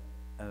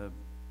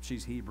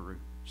she's Hebrew.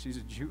 She's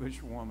a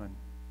Jewish woman.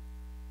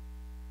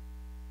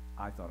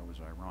 I thought it was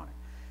ironic.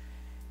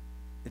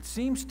 It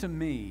seems to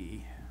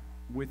me,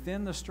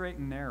 within the straight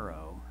and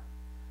narrow,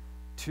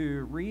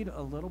 to read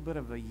a little bit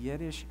of a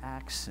Yiddish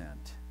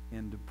accent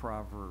into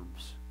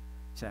Proverbs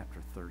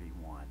chapter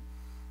 31.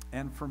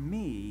 And for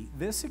me,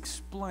 this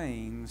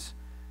explains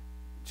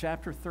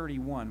chapter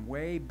 31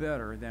 way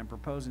better than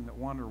proposing that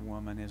Wonder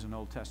Woman is an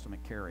Old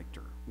Testament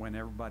character, when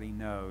everybody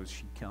knows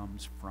she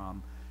comes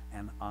from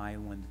an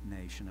island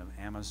nation of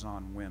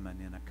Amazon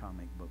women in a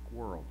comic book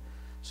world.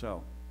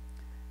 So,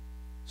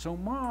 So,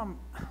 Mom,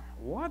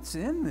 what's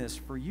in this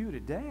for you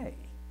today?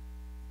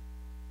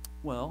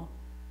 Well,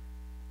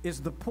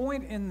 is the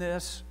point in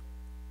this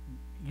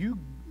you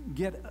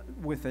get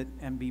with it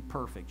and be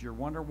perfect? Your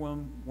Wonder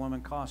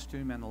Woman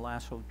costume and the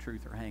lasso of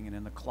truth are hanging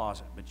in the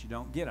closet, but you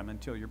don't get them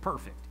until you're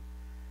perfect.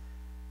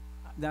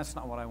 That's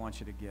not what I want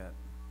you to get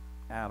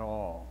at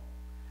all.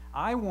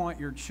 I want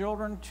your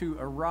children to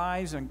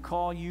arise and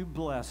call you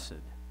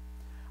blessed.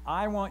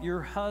 I want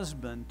your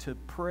husband to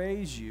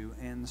praise you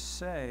and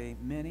say,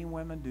 many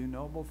women do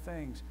noble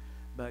things,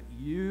 but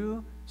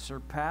you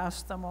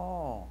surpass them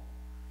all.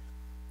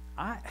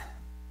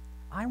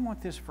 I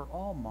want this for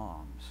all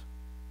moms.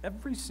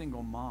 Every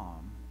single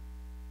mom,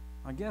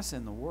 I guess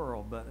in the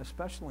world, but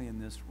especially in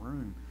this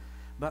room.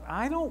 But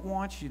I don't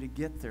want you to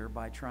get there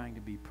by trying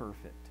to be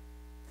perfect.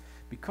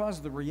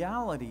 Because the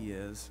reality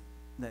is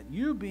that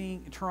you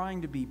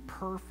trying to be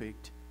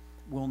perfect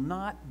will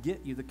not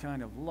get you the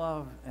kind of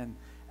love and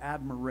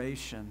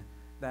admiration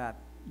that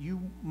you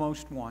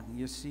most want. And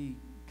you see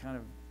kind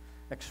of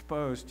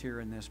exposed here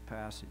in this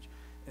passage.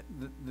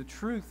 The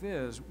truth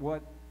is,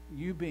 what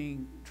you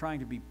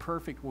trying to be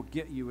perfect will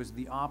get you is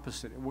the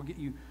opposite. It will get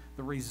you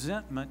the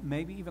resentment,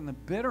 maybe even the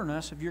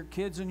bitterness of your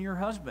kids and your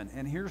husband.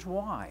 And here's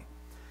why.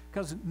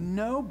 Because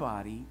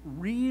nobody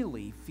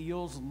really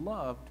feels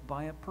loved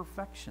by a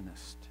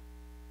perfectionist.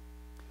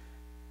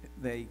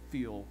 They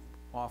feel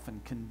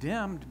often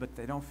condemned, but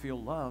they don't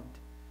feel loved.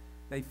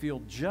 They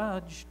feel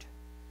judged,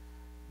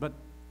 but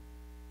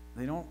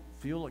they don't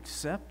feel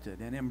accepted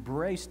and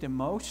embraced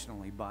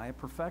emotionally by a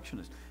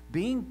perfectionist.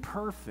 Being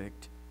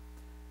perfect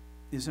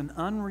is an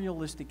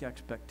unrealistic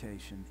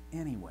expectation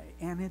anyway,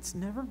 and it's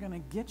never going to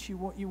get you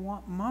what you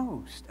want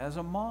most as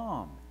a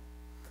mom.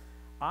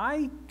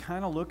 I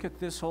kind of look at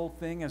this whole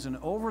thing as an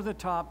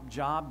over-the-top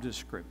job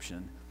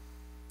description,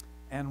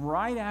 and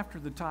right after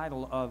the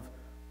title of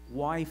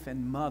wife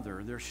and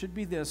mother, there should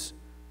be this,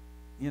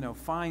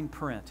 fine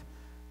print.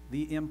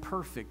 The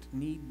imperfect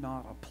need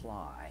not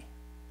apply.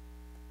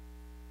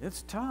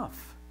 It's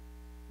tough.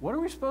 What are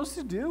we supposed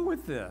to do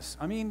with this?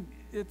 I mean,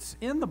 it's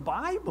in the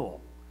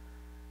Bible.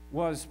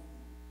 Was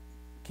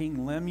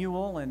King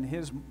Lemuel and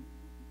his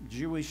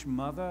Jewish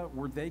mother,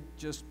 were they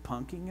just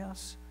punking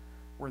us?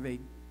 Were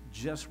they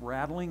just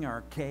rattling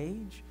our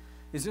cage?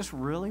 Is this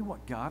really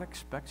what God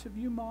expects of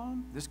you,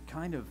 Mom? This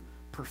kind of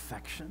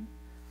perfection?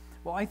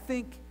 Well, I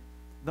think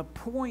the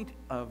point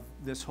of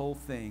this whole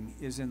thing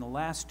is in the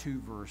last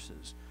two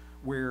verses,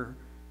 where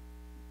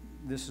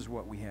this is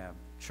what we have.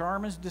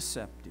 Charm is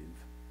deceptive,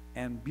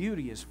 and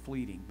beauty is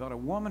fleeting, but a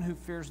woman who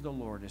fears the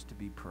Lord is to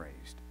be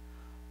praised.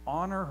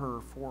 Honor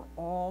her for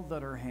all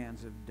that her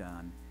hands have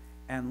done,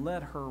 and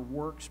let her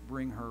works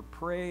bring her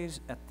praise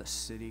at the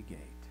city gate.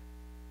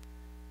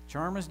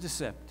 Charm is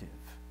deceptive,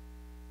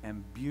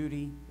 and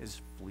beauty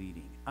is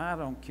fleeting. I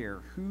don't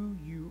care who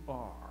you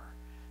are.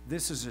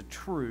 This is a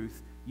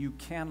truth you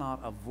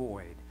cannot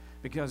avoid,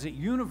 because it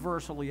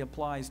universally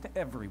applies to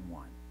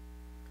everyone.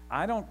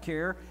 I don't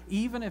care,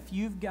 even if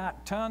you've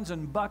got tons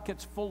and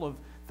buckets full of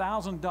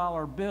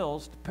 $1,000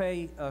 bills to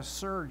pay a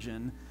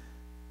surgeon.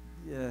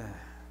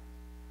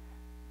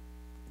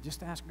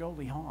 Just ask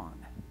Goldie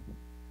Hawn.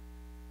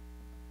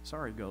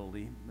 Sorry,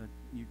 Goldie, but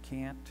you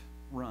can't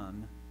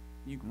run.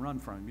 You can run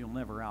from him. You'll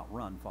never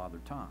outrun Father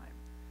Time.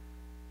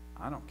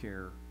 I don't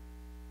care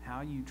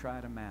how you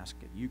try to mask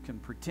it. You can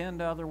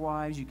pretend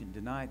otherwise. You can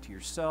deny it to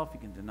yourself.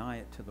 You can deny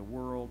it to the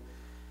world.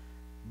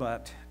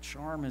 But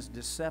charm is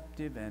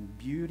deceptive and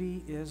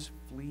beauty is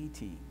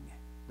fleeting.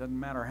 Doesn't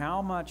matter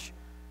how much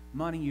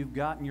money you've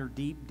got in your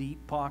deep,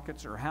 deep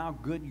pockets or how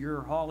good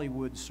your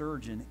Hollywood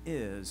surgeon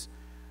is,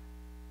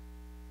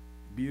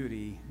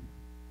 beauty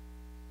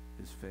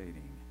is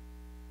fading.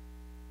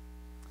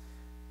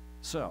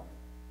 So,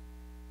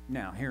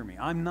 now hear me.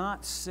 I'm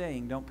not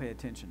saying don't pay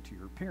attention to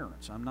your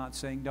appearance. I'm not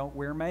saying don't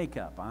wear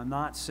makeup. I'm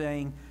not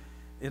saying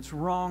it's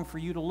wrong for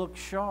you to look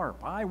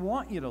sharp. I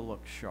want you to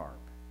look sharp.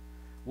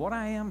 What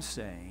I am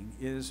saying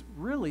is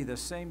really the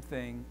same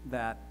thing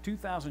that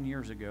 2,000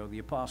 years ago the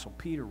Apostle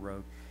Peter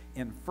wrote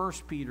in 1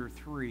 Peter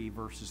 3,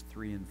 verses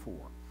 3 and 4.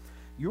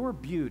 Your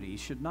beauty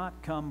should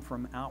not come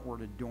from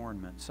outward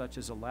adornment, such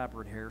as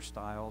elaborate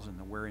hairstyles and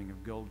the wearing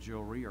of gold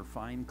jewelry or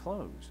fine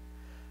clothes.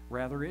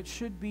 Rather, it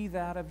should be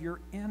that of your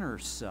inner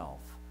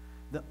self,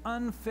 the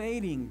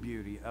unfading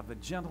beauty of a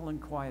gentle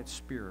and quiet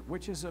spirit,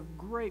 which is of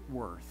great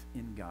worth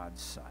in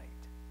God's sight.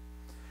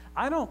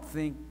 I don't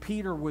think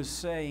Peter was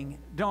saying,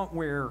 don't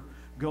wear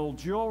gold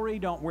jewelry,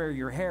 don't wear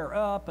your hair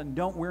up, and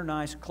don't wear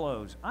nice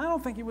clothes. I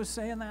don't think he was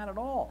saying that at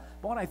all.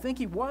 But what I think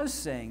he was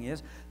saying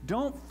is,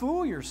 don't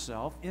fool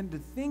yourself into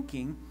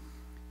thinking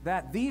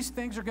that these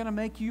things are going to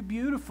make you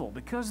beautiful,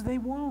 because they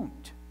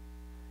won't.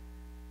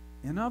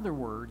 In other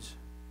words,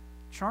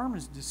 charm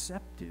is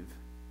deceptive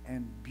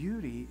and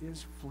beauty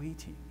is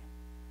fleeting.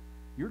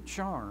 Your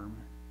charm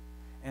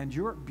and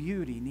your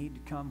beauty need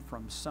to come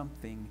from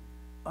something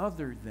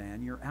other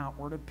than your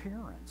outward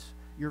appearance,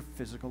 your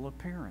physical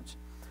appearance.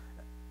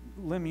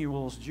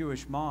 Lemuel's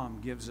Jewish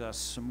mom gives us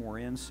some more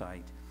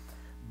insight.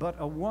 But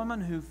a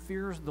woman who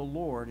fears the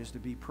Lord is to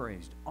be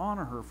praised.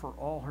 Honor her for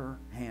all her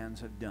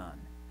hands have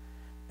done,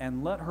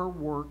 and let her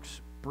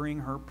works bring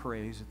her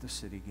praise at the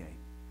city gate.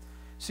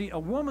 See, a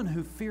woman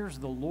who fears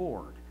the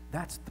Lord,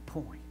 that's the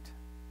point.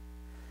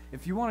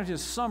 If you want to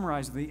just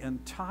summarize the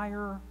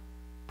entire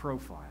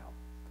profile,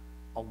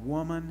 a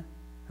woman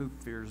who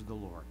fears the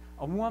Lord.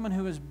 A woman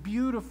who is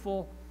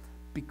beautiful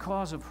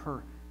because of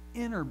her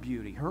inner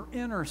beauty, her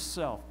inner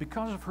self,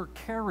 because of her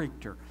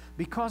character,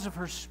 because of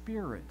her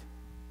spirit.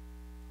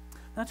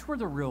 That's where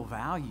the real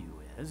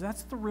value is.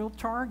 That's the real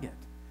target.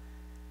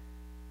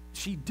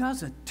 She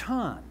does a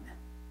ton,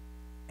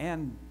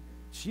 and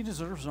she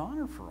deserves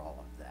honor for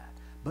all of that.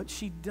 But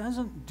she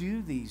doesn't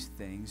do these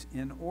things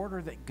in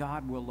order that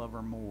God will love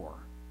her more.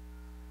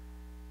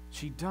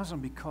 She does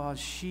them because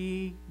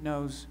she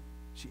knows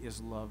she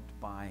is loved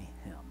by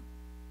Him.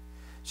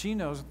 She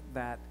knows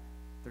that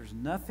there's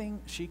nothing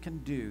she can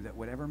do that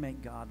would ever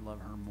make God love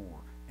her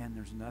more, and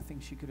there's nothing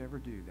she could ever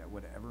do that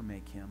would ever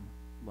make Him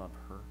love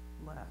her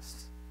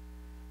less.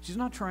 She's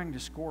not trying to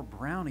score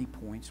brownie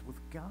points with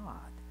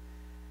God.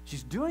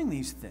 She's doing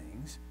these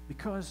things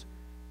because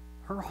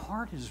her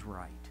heart is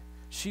right.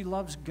 She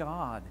loves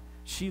God.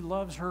 She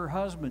loves her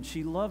husband.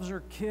 She loves her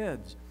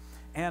kids.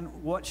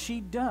 And what she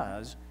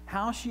does,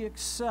 how she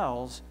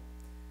excels,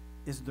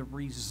 is the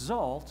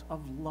result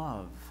of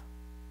love.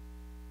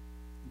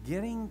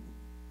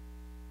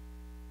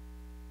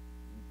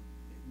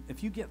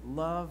 If you get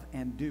love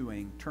and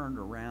doing turned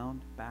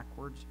around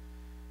backwards,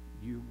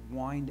 you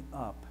wind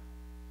up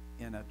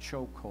in a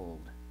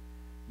chokehold.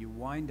 You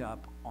wind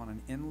up on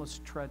an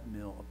endless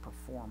treadmill of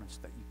performance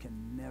that you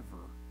can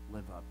never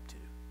live up to.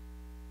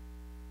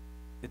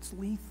 It's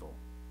lethal.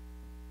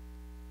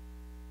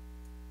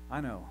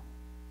 I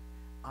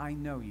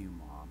know you,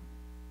 Mom.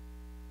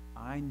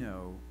 I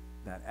know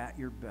that at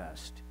your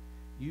best,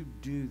 you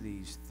do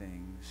these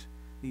things,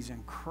 these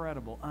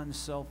incredible,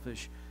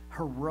 unselfish,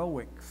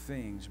 heroic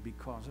things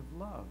because of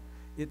love.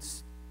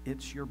 It's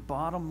your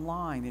bottom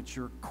line. It's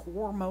your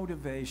core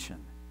motivation.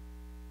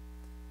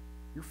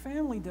 Your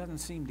family doesn't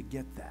seem to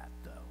get that,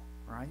 though,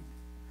 right?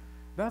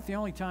 About the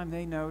only time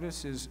they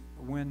notice is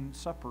when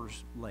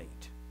supper's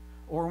late,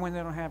 or when they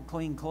don't have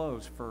clean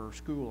clothes for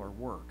school or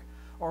work,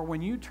 or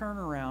when you turn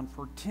around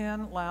for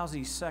 10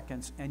 lousy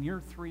seconds and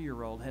your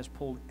 3-year-old has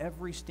pulled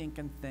every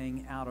stinking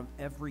thing out of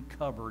every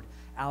cupboard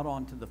out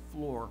onto the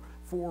floor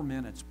 4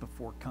 minutes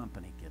before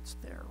company gets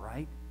there,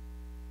 right?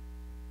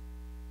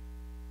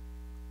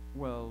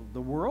 Well,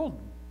 the world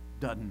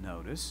doesn't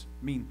notice.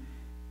 I mean,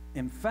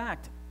 in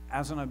fact,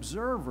 as an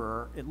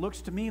observer, it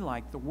looks to me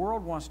like the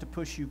world wants to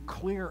push you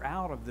clear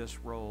out of this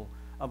role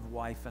of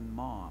wife and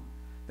mom.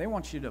 They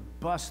want you to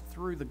bust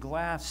through the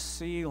glass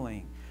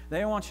ceiling.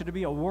 They want you to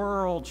be a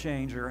world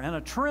changer and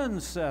a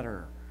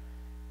trendsetter.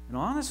 And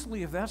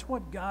honestly, if that's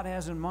what God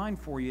has in mind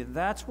for you,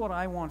 that's what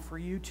I want for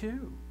you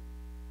too.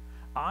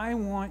 I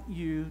want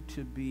you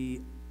to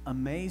be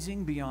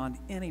amazing beyond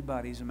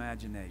anybody's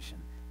imagination,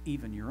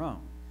 even your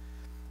own.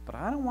 But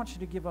I don't want you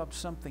to give up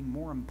something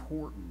more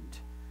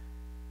important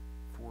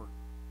for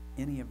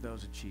any of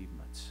those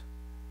achievements.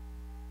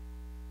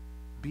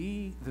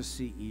 Be the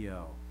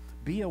CEO.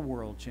 Be a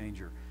world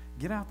changer.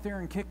 Get out there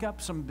and kick up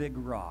some big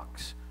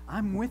rocks.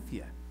 I'm with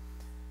you.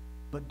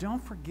 But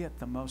don't forget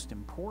the most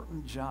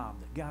important job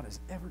that God has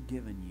ever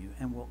given you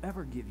and will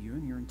ever give you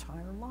in your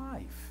entire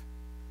life.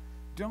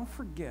 Don't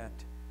forget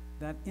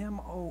that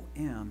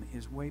MOM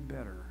is way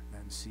better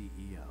than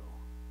CEO.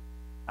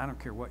 I don't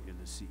care what you're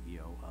the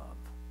CEO of.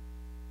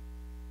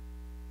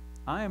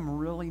 I am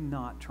really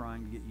not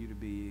trying to get you to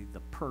be the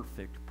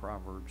perfect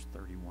Proverbs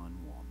 31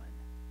 woman.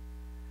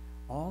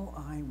 All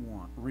I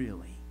want,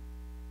 really,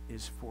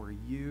 is for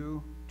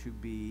you to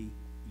be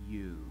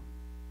you.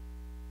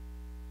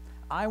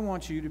 I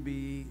want you to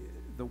be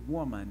the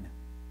woman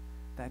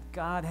that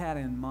God had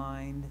in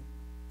mind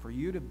for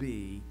you to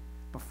be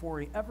before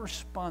He ever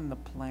spun the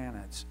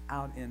planets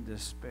out into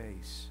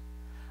space.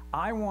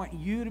 I want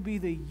you to be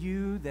the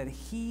you that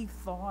He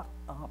thought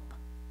up.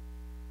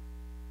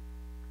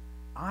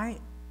 I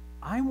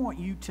want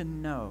you to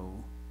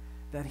know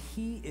that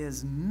He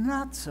is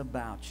nuts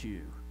about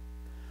you.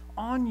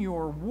 On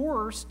your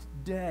worst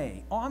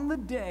day, on the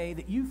day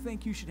that you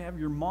think you should have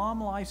your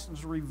mom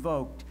license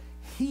revoked,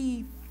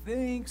 He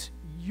thinks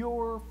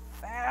you're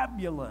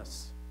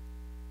fabulous.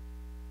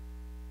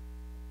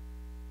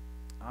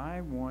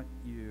 I want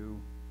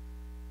you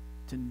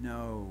to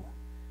know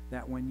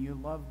that when you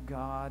love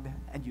God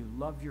and you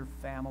love your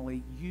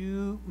family,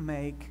 you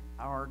make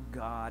our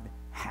God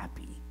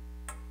happy,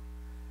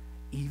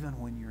 even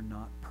when you're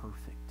not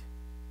perfect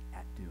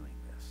at doing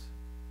this.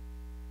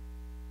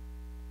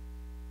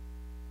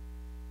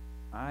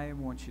 I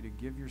want you to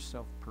give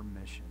yourself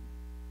permission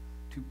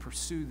to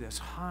pursue this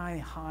high,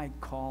 high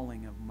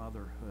calling of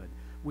motherhood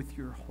with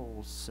your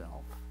whole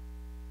self.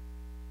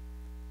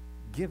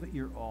 Give it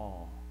your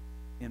all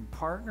in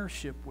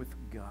partnership with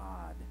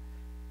God.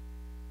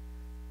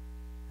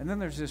 And then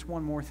there's this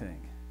one more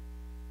thing.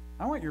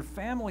 I want your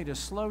family to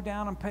slow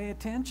down and pay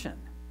attention.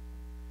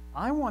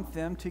 I want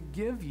them to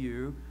give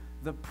you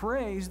the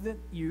praise that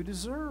you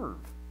deserve.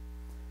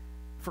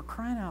 For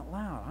crying out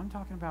loud, I'm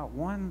talking about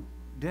one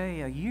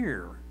day a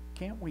year.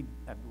 Can't we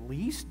at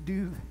least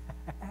do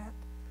that?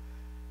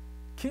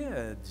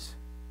 Kids,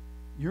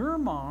 your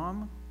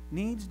mom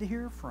needs to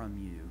hear from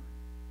you.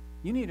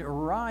 You need to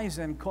arise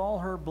and call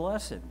her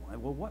blessed.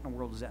 Well, what in the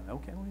world does that mean?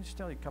 Okay, let me just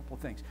tell you a couple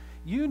of things.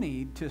 You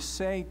need to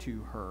say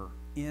to her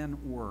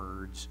in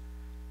words,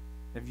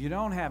 if you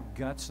don't have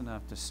guts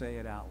enough to say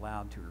it out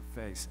loud to her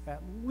face,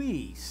 at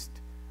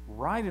least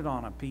write it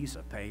on a piece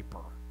of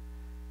paper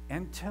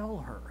and tell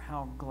her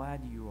how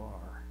glad you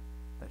are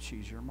that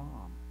she's your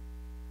mom.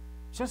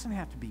 She doesn't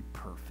have to be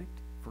perfect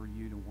for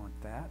you to want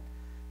that.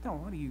 No, a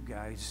lot of you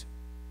guys,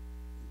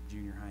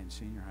 junior high and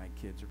senior high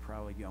kids, are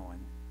probably going,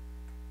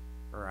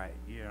 right,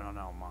 you don't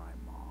know my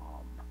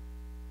mom.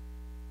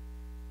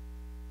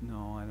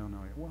 No, I don't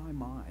know. Well, I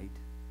might.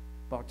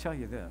 But I'll tell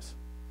you this.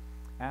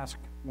 Ask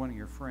one of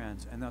your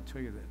friends, and they'll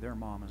tell you that their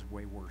mom is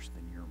way worse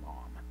than your mom.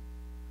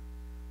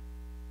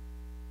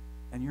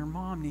 And your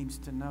mom needs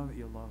to know that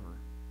you love her.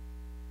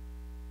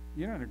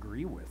 You don't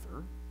agree with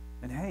her.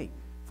 And hey,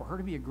 for her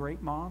to be a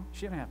great mom,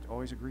 she doesn't have to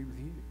always agree with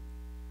you.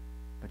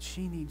 But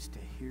she needs to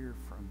hear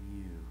from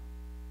you,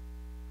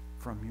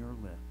 from your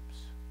lips,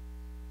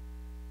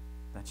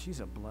 that she's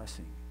a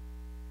blessing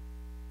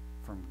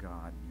from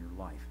God in your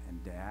life.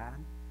 And Dad,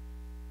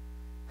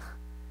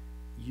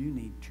 you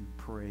need to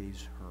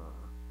praise her.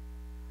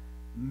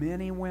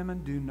 Many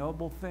women do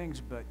noble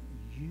things, but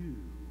you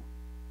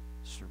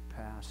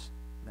surpass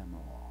them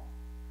all.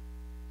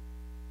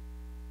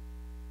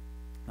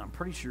 I'm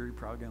pretty sure you're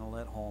probably going to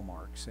let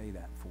Hallmark say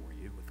that for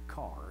you with a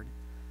card.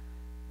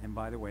 And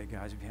by the way,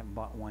 guys, if you haven't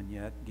bought one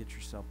yet, get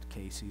yourself to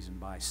Casey's and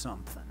buy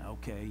something,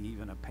 okay?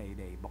 Even a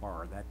payday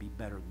bar. That'd be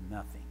better than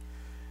nothing.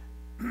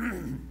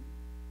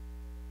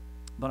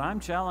 But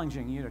I'm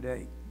challenging you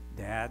today,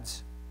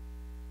 dads,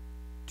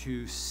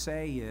 to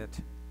say it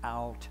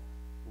out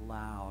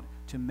loud,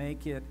 to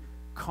make it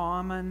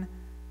common,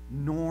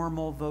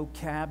 normal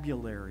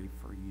vocabulary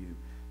for you.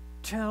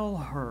 Tell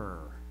her.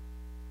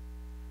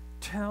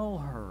 Tell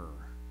her.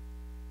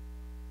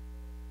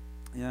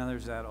 You know,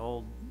 there's that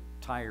old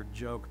tired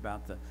joke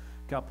about the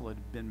couple that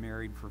had been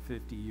married for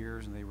 50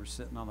 years and they were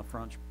sitting on the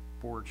front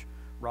porch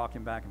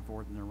rocking back and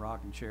forth in their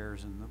rocking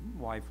chairs, and the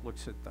wife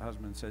looks at the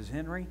husband and says,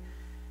 Henry,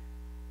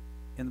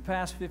 in the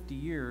past 50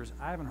 years,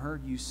 I haven't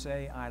heard you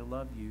say I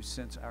love you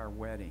since our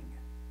wedding.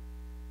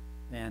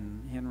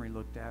 And Henry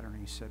looked at her and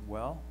he said,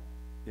 well,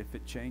 if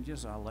it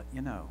changes, I'll let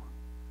you know.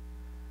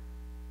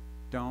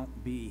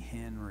 Don't be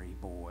Henry,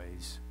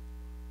 boys.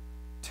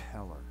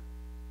 Tell her.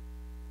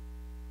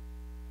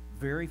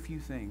 Very few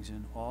things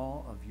in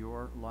all of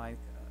your life,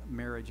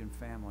 marriage and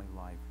family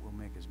life will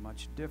make as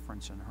much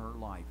difference in her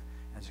life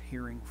as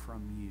hearing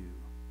from you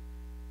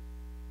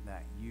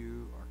that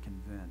you are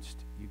convinced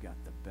you got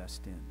the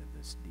best end of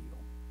this deal.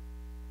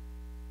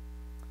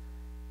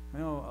 I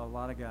know a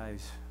lot of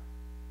guys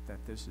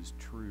that this is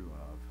true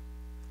of.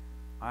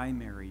 I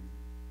married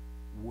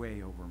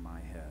way over my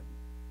head.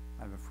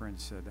 I have a friend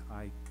said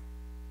I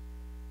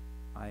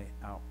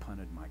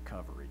outpunted my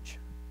coverage.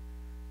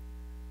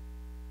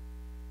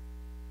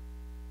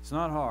 It's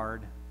not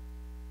hard,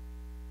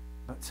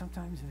 but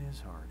sometimes it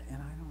is hard. And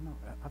I don't know,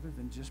 other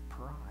than just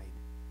pride.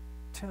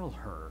 Tell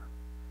her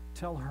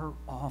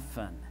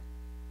often.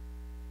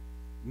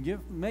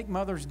 Make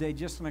Mother's Day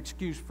just an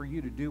excuse for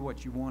you to do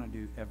what you want to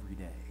do every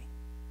day.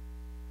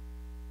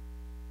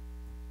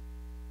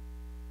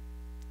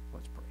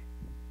 Let's pray.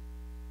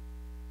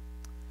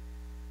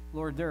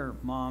 Lord, there are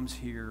moms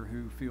here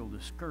who feel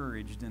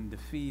discouraged and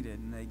defeated,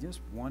 and they just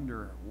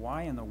wonder,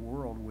 why in the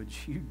world would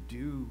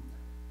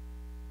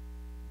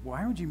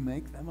why would you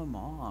make them a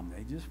mom?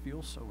 They just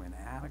feel so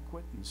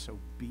inadequate and so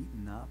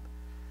beaten up.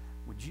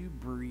 Would you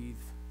breathe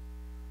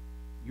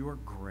your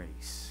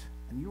grace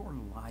and your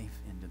life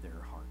into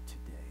their heart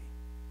today?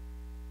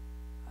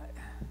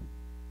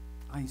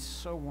 I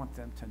so want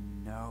them to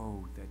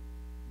know that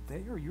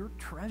they are your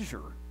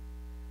treasure,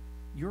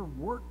 your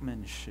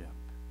workmanship,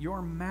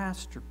 your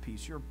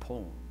masterpiece, your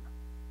poem.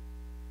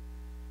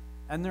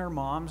 And there are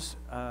moms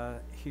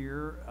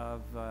here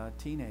of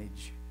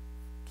teenage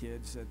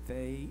kids that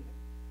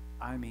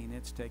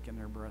it's taken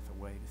their breath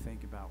away to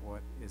think about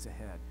what is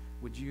ahead.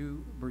 Would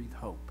you breathe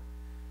hope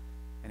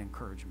and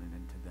encouragement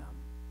into them?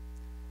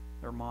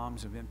 They're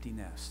moms of empty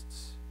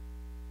nests.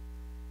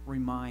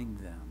 Remind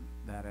them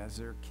that as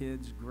their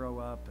kids grow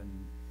up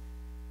and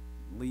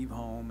leave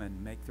home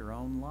and make their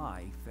own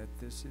life, that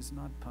this is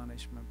not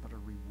punishment but a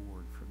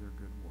reward for their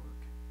good work.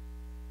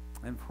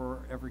 And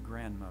for every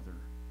grandmother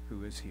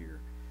who is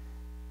here,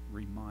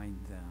 remind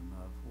them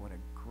of what a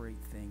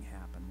great thing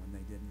happened when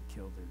they didn't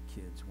kill their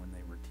kids when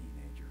they were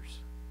teenagers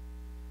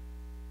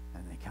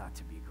and they got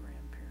to be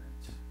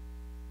grandparents.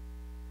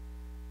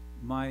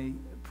 My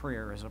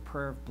prayer is a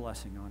prayer of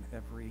blessing on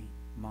every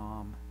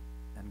mom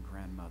and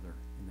grandmother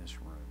in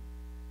this room.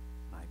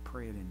 I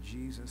pray it in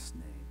Jesus'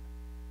 name.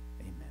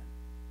 Amen.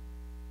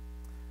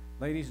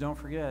 Ladies, don't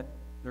forget,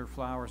 there are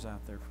flowers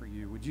out there for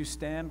you. Would you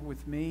stand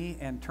with me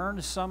and turn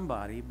to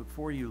somebody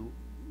before you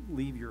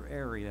leave your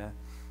area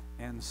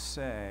and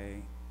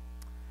say,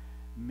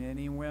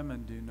 many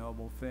women do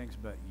noble things,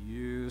 but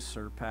you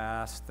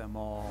surpass them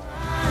all.